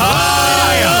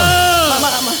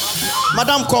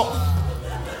 Madam Ko.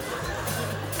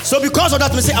 So because of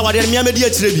that, me say our enemy media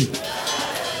trebi.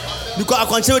 Because I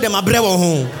continue them a brave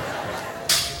home.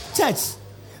 Church.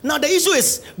 Now the issue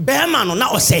is Bearman or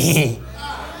not saying.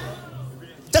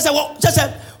 Just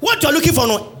say what you're looking for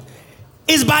no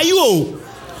is by you,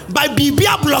 by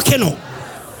BBA blocking.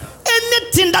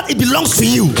 Anything that it belongs to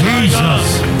you, Jesus.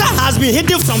 that has been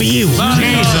hidden from you,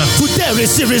 Jesus. today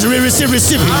receive it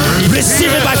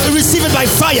by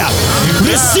fire.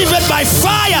 Receive it by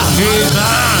fire.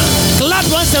 Amen. Clap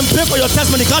once and pray for your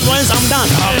testimony. Clap once, I'm done.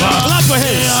 Clap your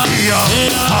hands.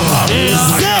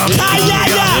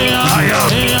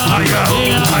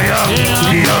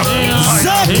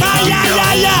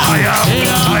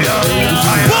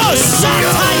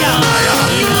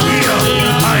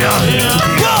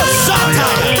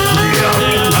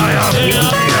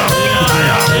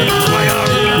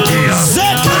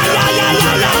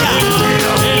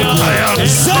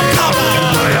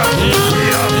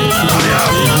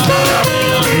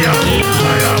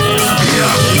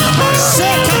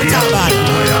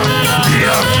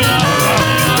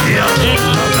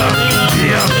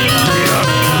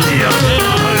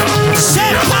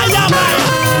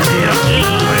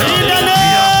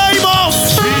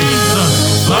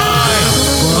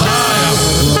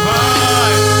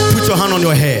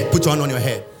 Put your hand on your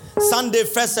head. Sunday,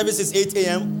 first service is 8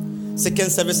 a.m.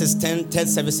 Second service is 10. Third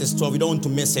service is 12. You don't want to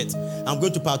miss it. I'm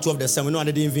going to part 2 of the sermon. No, I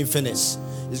didn't even finish.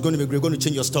 It's going to be great. We're going to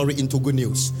change your story into good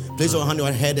news. Place your hand on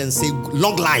your head and say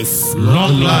long life.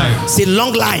 Long life. Say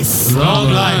long life.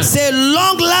 Long life. Say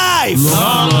long life.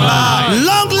 Long life.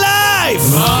 Long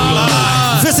life. Long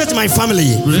life. Visit my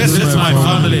family. Visit my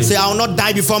family. Say I will not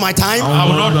die before my time. I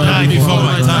will not die before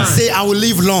my time. Say I will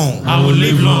live long. I will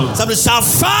live long. Somebody shout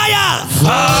fire.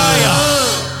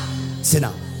 Fire. Sit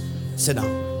down. Sit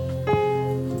down.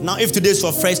 Now, if today is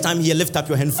your first time here, lift up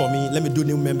your hand for me. Let me do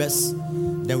new members.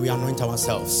 Then we anoint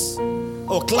ourselves.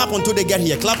 Oh, clap until they get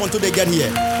here. Clap until they get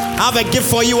here. I have a gift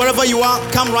for you. Wherever you are,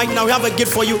 come right now. We have a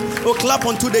gift for you. Oh, clap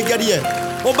until they get here.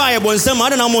 Oh, bye, Bonsem. I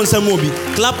don't know Bonsem Mobi.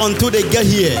 Clap until they get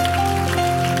here.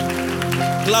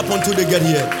 Clap until they get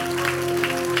here.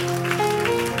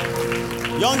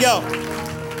 Young girl.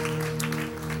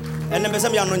 And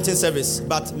then we anointing service.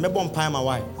 But maybe one time my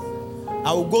wife.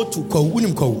 I will go to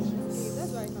Kou.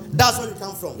 That's where you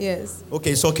come from. Yes.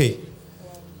 Okay, it's okay.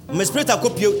 My spirit a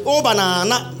copy. Oh,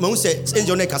 banana. Me say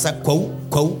angel ne kasa Kou.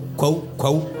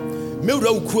 Me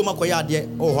ura ukru makoya de.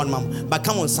 Oh, one mom. But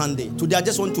come on Sunday. Today I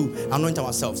just want to anoint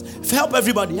ourselves. Help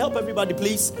everybody. Help everybody,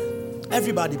 please.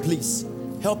 Everybody, please.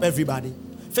 Help everybody.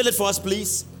 Fill it for us,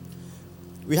 please.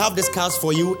 We have these cards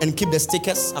for you and keep the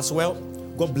stickers as well.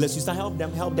 God bless you. So help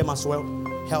them as well.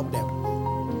 Help them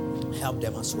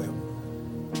as well.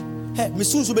 Hey, me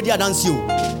soon be there dance you.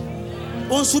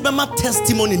 On be my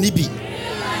testimony nibi.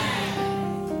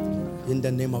 In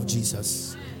the name of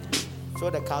Jesus.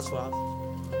 Fill the cards for us.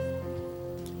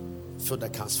 Fill the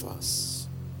cards for us.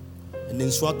 And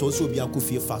then swat also be a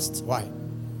coffee fast. Why?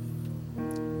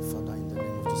 Father, in the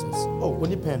name of Jesus. Oh,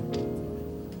 only pen.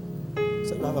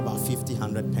 So we have about 50,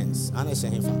 100 pence. And I say,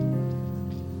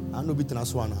 I know bit na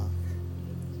swana.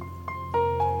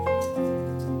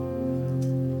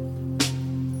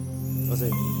 I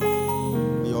say,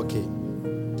 are you okay?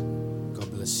 God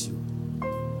bless you.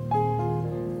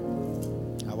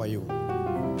 How are you?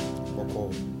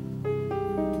 Boko.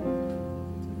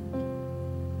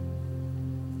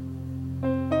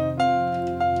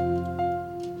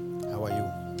 How are you?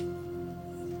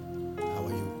 How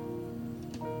are you?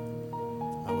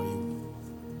 How are you?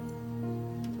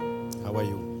 How are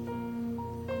you?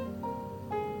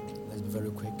 Let's be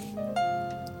very quick.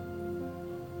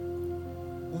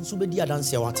 Unsu be dia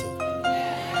dance wate.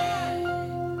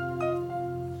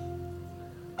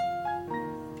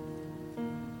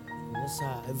 Yes,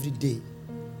 sir, every day.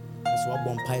 That's what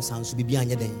bonfire sounds to be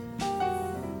behind your.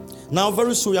 Now,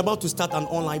 very soon, we're about to start an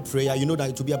online prayer. You know that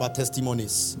it will be about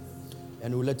testimonies.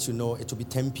 And we'll let you know it will be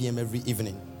 10 p.m. every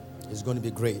evening. It's going to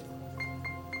be great.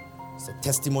 It's a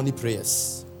testimony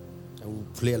prayers. And we'll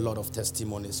play a lot of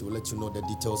testimonies. We'll let you know the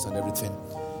details and everything.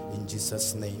 In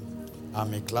Jesus' name.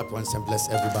 Amen. Clap once and bless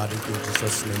everybody. In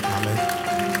Jesus' name. Amen.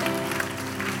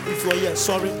 If you are here,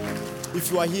 sorry. If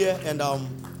you are here and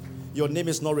your name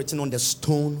is not written on the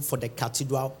stone for the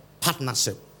cathedral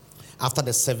partnership, after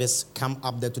the service, come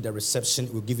up there to the reception.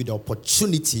 We'll give you the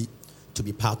opportunity to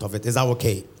be part of it. Is that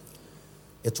okay?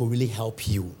 It will really help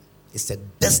you. It's a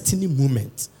destiny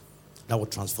moment that will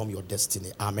transform your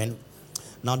destiny. Amen.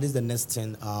 Now, this is the next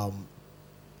thing. A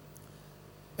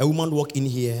woman walked in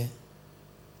here.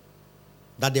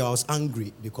 That day I was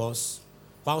angry because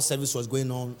while service was going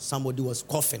on, somebody was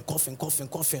coughing.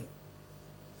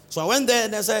 So I went there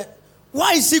and I said,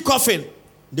 why is he coughing?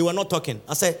 They were not talking.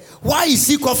 I said, why is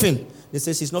he coughing? They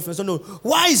said, she's not feeling. So no,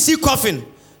 why is he coughing?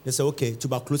 They said, okay,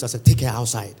 tuberculosis. I said, take her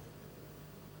outside.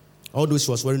 Although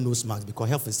she was wearing nose mask because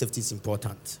health and safety is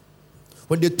important.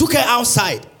 When they took her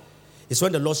outside, it's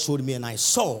when the Lord showed me and I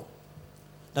saw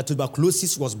that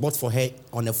tuberculosis was bought for her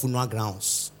on the funeral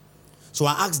grounds. So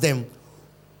I asked them,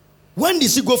 when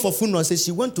did she go for funeral? I said,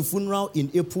 she went to funeral in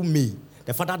April, May.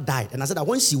 The father died. And I said that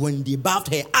when she went, they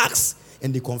bathed her axe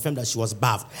and they confirmed that she was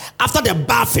bathed. After the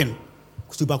bathing,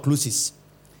 tuberculosis.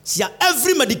 She had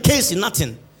every medication,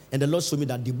 nothing. And the Lord showed me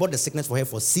that they bought the sickness for her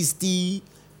for 60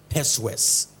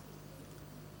 pesos.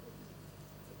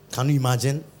 Can you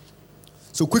imagine?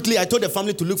 So quickly, I told the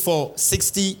family to look for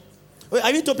 60. I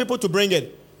even told people to bring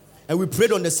it. And we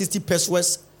prayed on the 60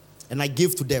 pesos. And I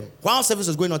gave to them. While service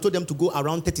was going on, I told them to go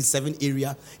around 37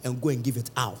 area and go and give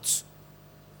it out.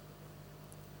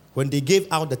 When they gave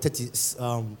out the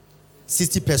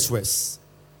 60 pesos,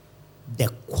 the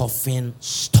coughing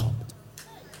stopped.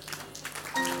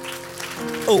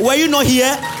 Oh, were you not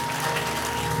here?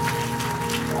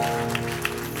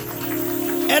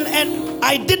 And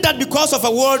I did that because of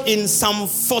a word in Psalm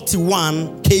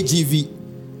 41 KJV.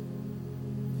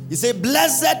 He said,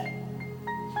 blessed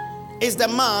is the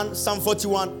man, Psalm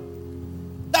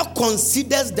 41, that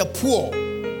considers the poor.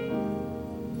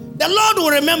 The Lord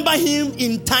will remember him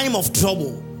in time of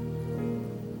trouble.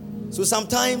 So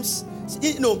sometimes,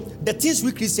 the things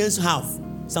we Christians have,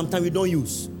 sometimes we don't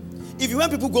use. If you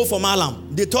want people go for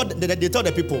Malam, they told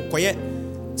the people,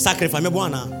 sacrifice.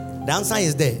 The answer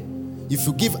is there. If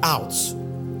you give out.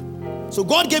 So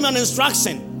God gave me an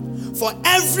instruction for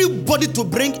everybody to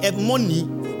bring a money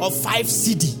of 5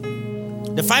 CD.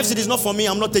 The 5 CD is not for me,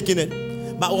 I'm not taking it.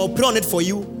 But I'll pray on it for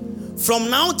you. From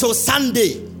now till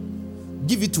Sunday,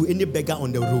 give it to any beggar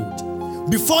on the road.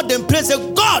 Before them pray, say,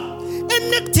 God,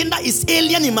 anything that is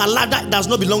alien in my life that does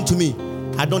not belong to me,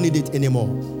 I don't need it anymore.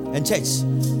 And church,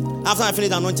 after I finish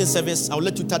the anointing service, I'll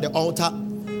let you touch the altar.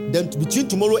 Then between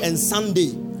tomorrow and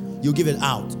Sunday, you give it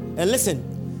out. And listen,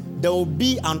 there will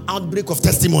be an outbreak of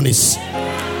testimonies.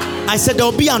 I said there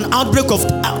will be an outbreak of...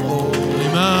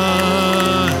 Amen.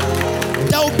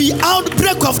 There will be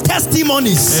outbreak of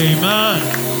testimonies.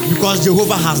 Amen. Because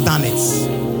Jehovah has done it.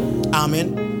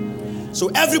 Amen. So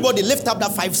everybody lift up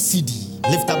that 5 CD.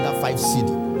 Lift up that 5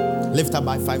 CD. Lift up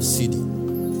by 5 CD.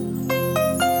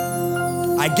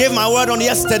 I gave my word on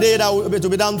yesterday that will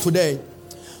be done today.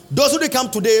 Those who did come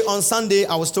today on Sunday,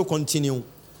 I will still continue.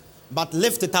 But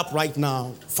lift it up right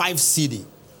now. 5 CD.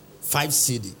 5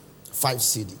 CD. 5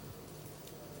 CD.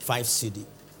 5 CD.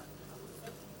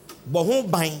 But who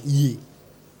buy ye?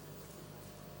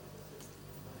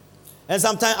 And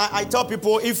sometimes I tell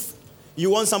people, if you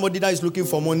want somebody that is looking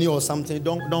for money or something,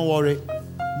 don't worry.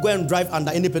 Go and drive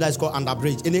under any place that is called under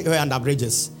bridge, anywhere under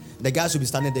bridges. The guys will be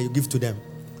standing there, you give to them.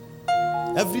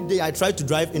 Every day I try to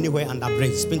drive anywhere under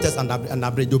bridge, Sprinters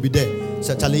under bridge, they'll be there.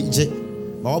 So tell you, is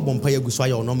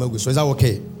that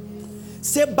okay?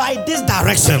 Say by this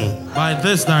direction. By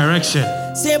this direction.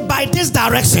 Say, by this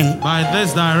direction, By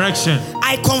this direction,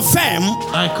 I confirm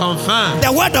I confirm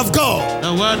the word of God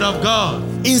the word of God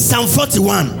in Psalm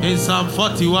 41. in Psalm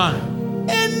 41.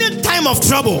 Any time of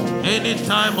trouble, Any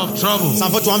time of trouble,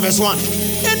 Psalm 41 verse 1.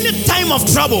 Any time of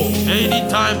trouble, any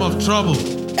time of trouble,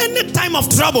 any time of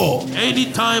trouble,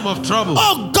 any time of trouble.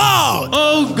 oh God,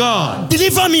 Oh God,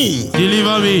 deliver me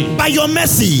deliver me by your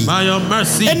mercy. by your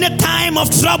mercy. Any time of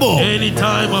trouble, Any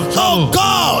time of trouble. oh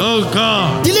God, Oh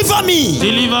God, deliver me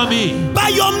deliver me by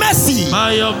your mercy.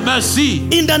 by your mercy.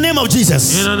 In the name of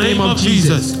Jesus. In the name of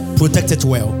Jesus. Protect it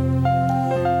well.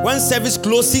 When service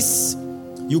closes,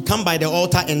 you come by the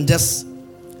altar and just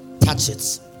touch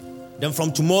it. Then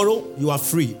from tomorrow, you are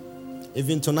free.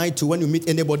 Even tonight too, when you meet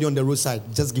anybody on the roadside,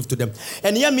 just give to them.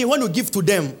 And hear me, when you give to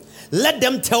them, let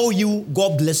them tell you,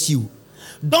 God bless you.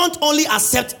 Don't only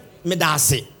accept me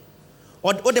dase.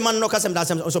 Or the man no kasem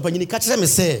dase. So panyini catch them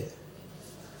say.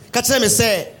 Catch them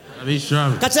say.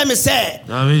 Catch them say.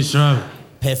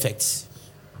 Perfect.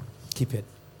 Keep it.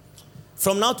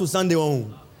 From now to Sunday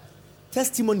on,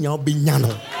 testimony will be nyano.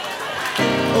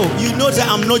 Oh, you know that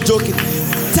I'm not joking.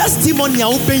 Testimony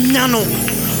will be nyano.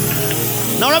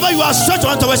 Now, wherever you are, stretch your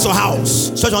hand towards your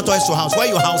house. Stretch your hand towards your house. Where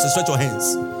your house is, stretch your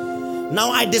hands. Now,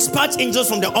 I dispatch angels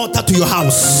from the altar to your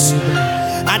house.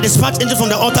 I dispatch angels from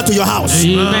the altar to your house.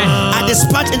 Amen. I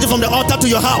dispatch angels from the altar to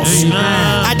your house. Amen.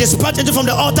 I dispatch angels from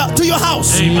the altar to your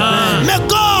house. Amen. May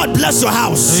God bless your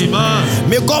house. Amen.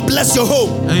 May God bless your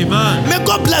home. Amen. May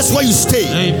God bless where you stay.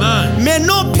 Amen. May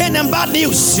no pain and bad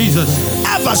news Jesus.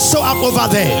 ever show up over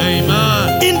there.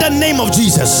 Amen. In the name of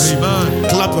Jesus. Amen.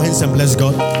 Clap your hands and bless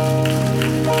God.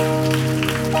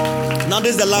 Now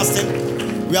this is the last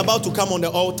thing. We are about to come on the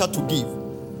altar to give.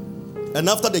 And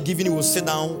after the giving, you will sit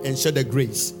down and share the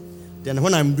grace. Then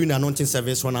when I'm doing the anointing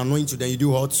service, when I anoint you, then you do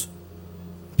what?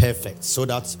 Perfect. So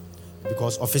that,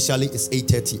 because officially it's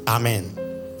 8:30. Amen.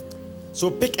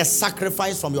 So pick a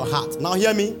sacrifice from your heart. Now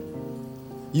hear me.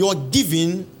 Your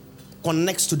giving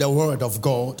connects to the word of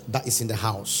God that is in the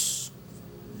house.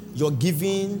 Your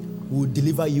giving will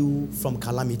deliver you from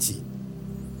calamity.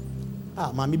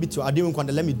 Maybe too. I didn't want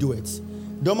to let me do it.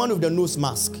 The man with the nose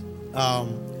mask.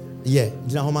 Yeah. Do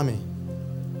you know how, mommy?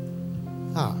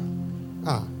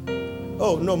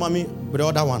 Oh no, mommy. But the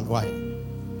other one, why?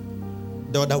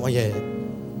 The other one,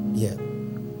 yeah.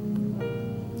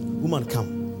 Woman,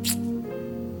 come.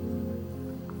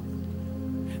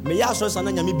 Me ya so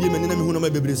sana nyame bie mani na me hu no ma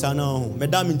bebre sa na ho. Me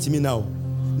da me ntimi na o.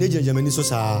 Na jenjamani so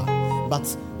sa. But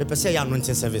me pese ya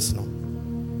anointing service no.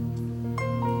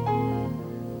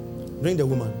 Bring the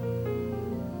woman.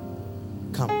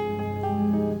 Come.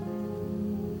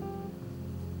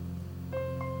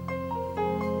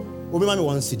 Obi mami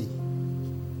one cedi.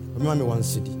 Obi mami one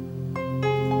cedi.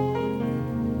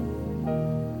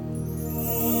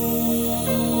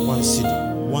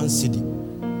 One cedi.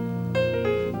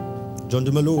 John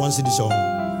Dumelo one cedi song.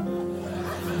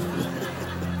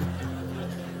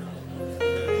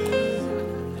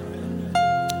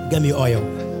 Get me oil.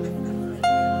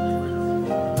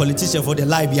 Politician for the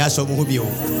life, yes, open your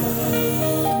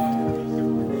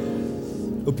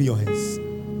hands.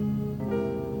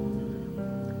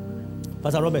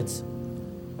 Pastor Robert,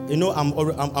 you know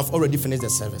I've already finished the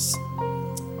service,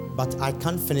 but I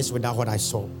can't finish without what I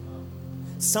saw.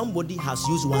 Somebody has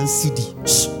used one CD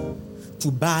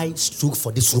to buy stroke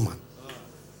for this woman.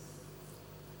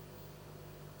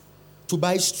 To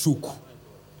buy stroke.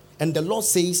 And the Lord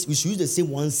says we should use the same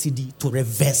one CD to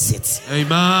reverse it.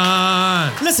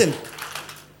 Amen. Listen,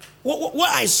 what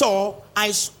I saw,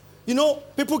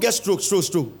 people get stroke.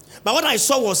 But what I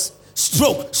saw was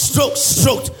stroke.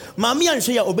 Mami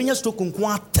Ansheya obenya stroke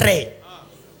nkwa 3.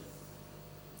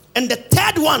 And the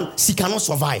third one, she cannot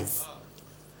survive.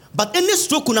 But any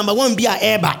stroke, number 1 be a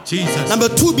airback. Jesus. Number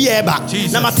 2 be a airback.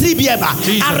 Jesus. Number 3 be a airback.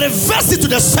 Jesus. I reverse it to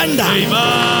the sender.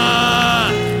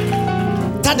 Amen.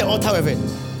 Touch the altar with it.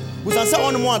 We can say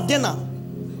on more dinner.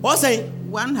 What say?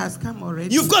 One has come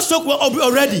already. You've got stroke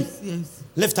already. Yes.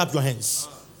 Lift up your hands.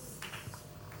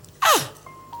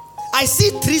 I see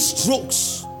 3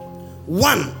 strokes.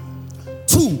 1,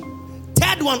 2,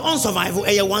 third one on survival.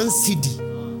 A 1 CD.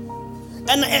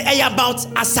 And about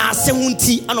assassin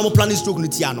and I'm planning stroke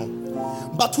nitiano.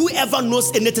 But whoever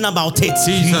knows anything about it,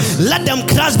 Jesus. Let them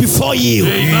crash before you.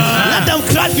 Amen. Let them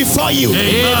crash before you.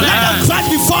 Amen. Let them crash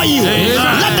before you.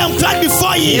 Amen. Let them crash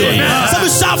before you. Amen. So we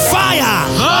shall fire.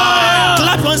 Fire.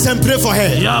 Clap your hands and pray for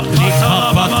her. Ya How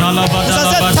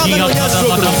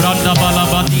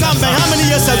many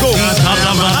years ago?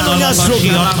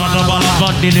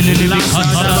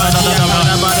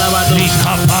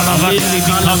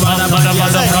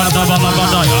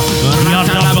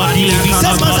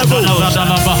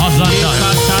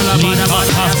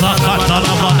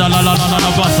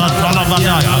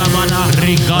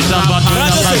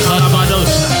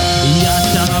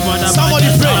 Somebody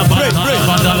pray.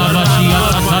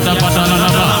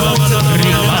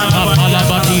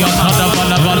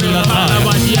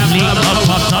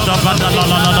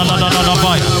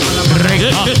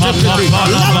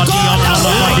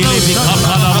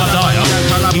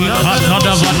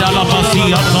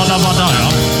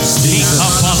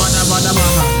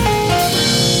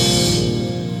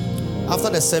 After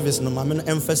the service, no, I'm in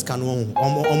Emphas Canon,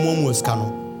 almost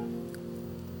Canon.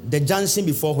 The junction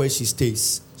before where she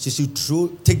stays, she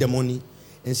should take the money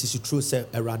and she should say,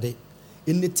 Erade,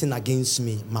 anything against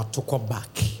me, matoko back.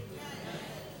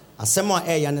 Asema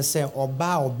yana say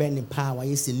oba obeni power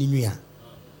is ninuya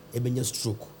ebenya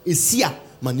stroke. Esia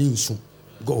maninsu.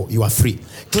 Go, you are free.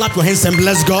 Clap your hands and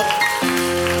bless God.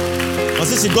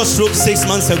 Because she got stroke 6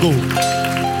 months ago.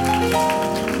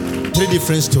 3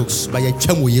 different strokes by a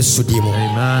chemo yesudimo.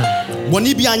 Amen.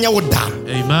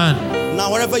 Amen.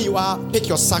 Now, wherever you are, pick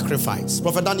your sacrifice.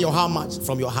 Prophet Daniel, how much?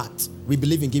 From your heart. We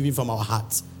believe in giving from our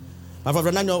heart. But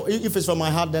Prophet Daniel, if it's from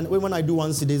my heart, then when I do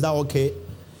 1 cedi, is that okay?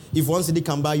 If 1 cedi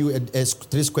can buy you a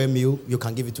 3 square meal, you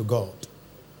can give it to God.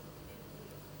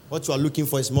 What you are looking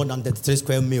for is more than the 3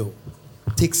 square meal.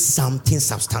 Take something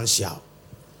substantial.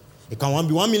 It can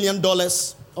be $1 million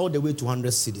all the way to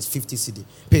 100 cedis, 50 cedi.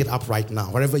 Pick it up right now.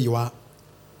 Wherever you are,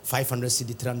 500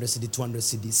 cedi, 300 cedi, 200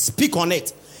 cedi. Speak on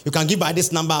it. You can give by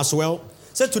this number as well.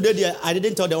 So today, I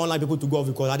didn't tell the online people to go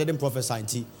because I didn't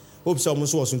prophesy. Hope so.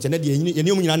 That's why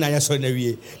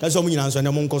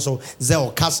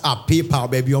Zelle, Cash App, PayPal,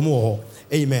 baby,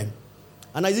 amen.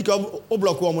 And I think you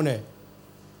block one.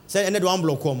 Say another one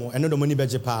block one, another money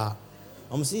budget pa.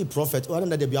 I'm saying prophet. I don't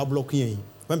know that they be blocking.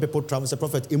 When people travel, say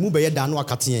prophet, I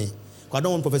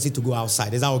don't want prophecy to go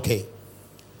outside. Is that okay?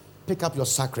 Pick up your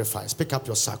sacrifice. Pick up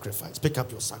your sacrifice. Pick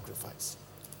up your sacrifice.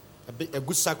 A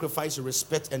good sacrifice, you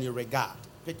respect and you regard.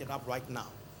 Pick it up right now.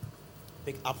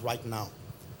 Pick it up right now.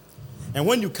 And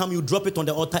when you come, you drop it on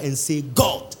the altar and say,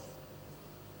 God,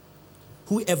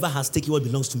 whoever has taken what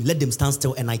belongs to me, let them stand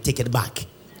still and I take it back.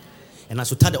 And as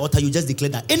you touch the altar, you just declare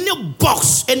that any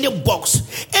box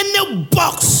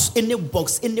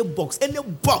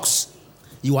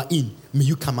you are in, may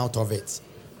you come out of it.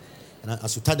 And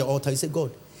as you touch the altar, you say,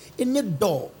 God, any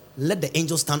door, let the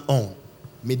angels stand on.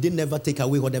 May they never take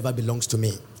away whatever belongs to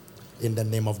me. In the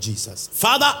name of Jesus.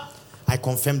 Father, I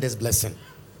confirm this blessing.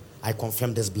 I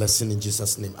confirm this blessing in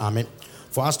Jesus' name. Amen.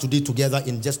 For us to do together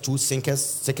in just 2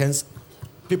 seconds,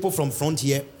 people from front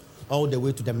here, all the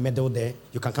way to the middle there,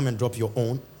 you can come and drop your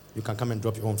own. You can come and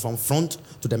drop your own from front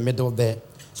to the middle there.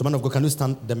 So, man of God, can you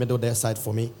stand the middle there side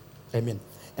for me? Amen.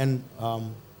 And,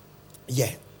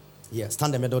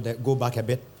 stand the middle there. Go back a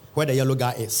bit. Where the yellow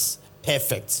guy is.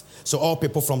 Perfect. So, all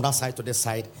people from that side to this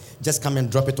side, just come and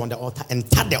drop it on the altar and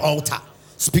tap the altar.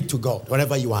 Speak to God.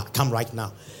 Wherever you are, come right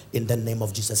now. In the name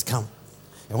of Jesus, come.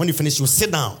 And when you finish, you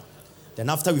sit down. Then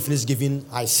after we finish giving,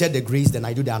 I share the grace, then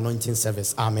I do the anointing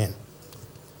service. Amen.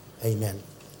 Amen.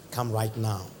 Come right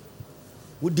now.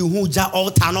 We do huja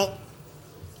altar no.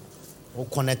 We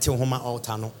connect to homa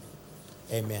altar no.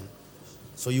 Amen.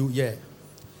 So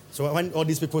So when all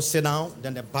these people sit down,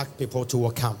 then the back people too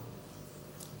will come.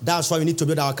 That's why we need to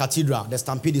build our cathedral. The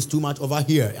stampede is too much over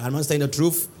here. I'm not saying the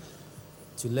truth.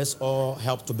 So let's all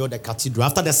help to build the cathedral.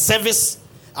 After the service,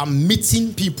 I'm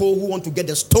meeting people who want to get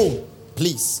the stone.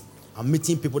 Please. I'm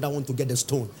meeting people that want to get the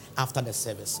stone after the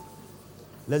service.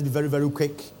 Let's be very, very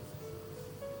quick.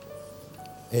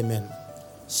 Amen.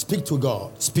 Speak to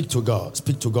God. Speak to God.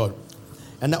 Speak to God.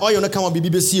 And the oil come will be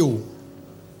BBC.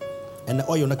 And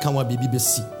the oil come will be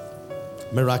BBC.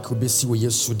 Miracle BBC will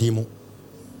yesu demo.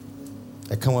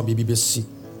 I come will be BBC.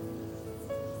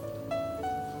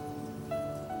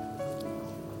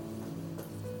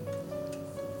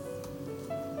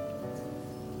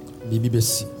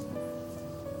 BBC.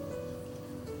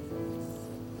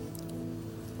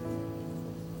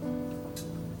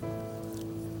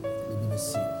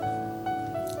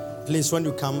 Please, when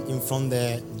you come in front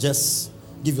there, just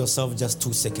give yourself just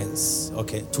 2 seconds.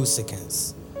 Okay, 2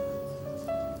 seconds.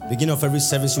 Beginning of every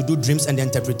service, you do dreams and the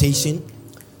interpretation.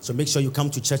 So make sure you come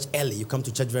to church early. You come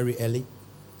to church very early.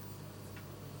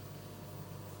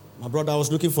 My brother, I was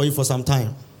looking for you for some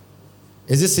time.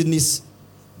 Is this Sydney's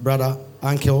brother,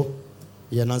 uncle?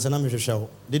 Yeah, Nansana Michelle.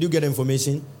 Did you get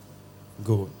information?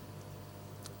 Good.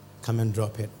 Come and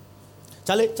drop it.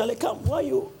 Charlie, come. Why are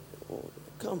you?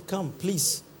 Come,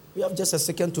 please. We have just a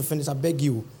second to finish. I beg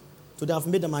you. Today I've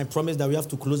made my promise that we have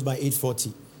to close by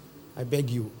 8:40. I beg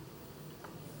you.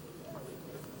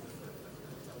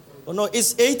 Oh no,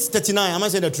 it's 8:39. Am I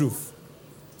saying the truth?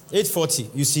 8:40.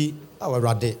 You see, our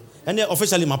rade. And then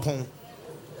officially my pon.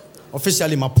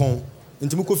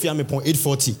 Into Mukofi am pon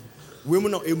 8:40.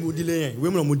 Women no emu delay.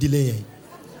 Women no delay.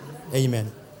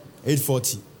 Amen.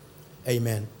 8:40.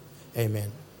 Amen.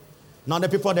 Now the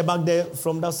people at the back there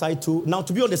from that side too. Now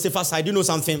to be on the safer side, you know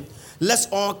something? Let's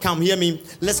all come, hear me.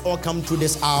 Let's all come to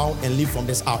this aisle and leave from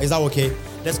this aisle. Is that okay?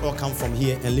 Let's all come from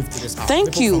here and leave to this aisle.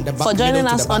 Thank you for joining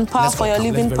us on Power for Your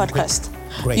Living podcast.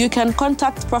 You can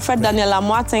contact Prophet Daniel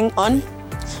Amoateng on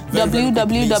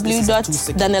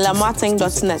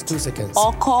www.danielamoateng.net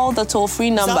or call the toll-free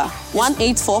number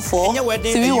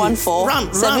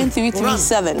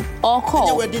 1-844-314-7337 or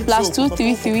call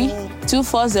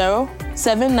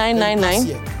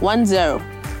 +233-240-799910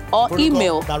 or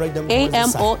email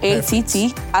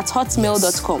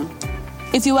amoatt@hotmail.com.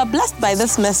 If you were blessed by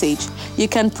this message, you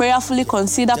can prayerfully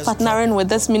consider partnering with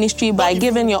this ministry by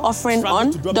giving your offering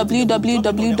on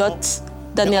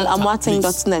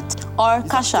www.danielamoateng.net or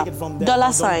Cash App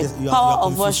 $Power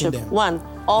of Worship 1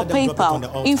 or PayPal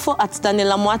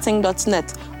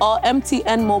info@danielamoateng.net or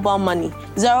MTN Mobile Money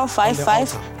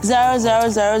 055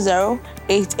 0000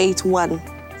 881.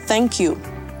 Thank you.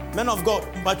 Men of God,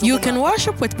 you can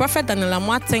worship with Prophet Daniel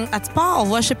Amoateng at Power of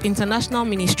Worship International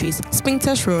Ministries,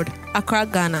 Spintex Road, Accra,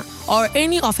 Ghana, or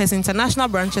any of his international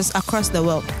branches across the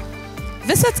world.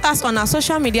 Visit us on our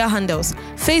social media handles: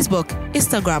 Facebook,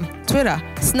 Instagram, Twitter,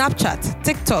 Snapchat,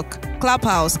 TikTok,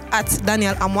 Clubhouse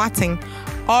 @Daniel Amoateng,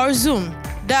 or Zoom,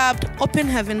 dubbed Open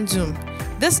Heaven Zoom.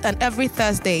 This and every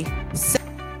Thursday.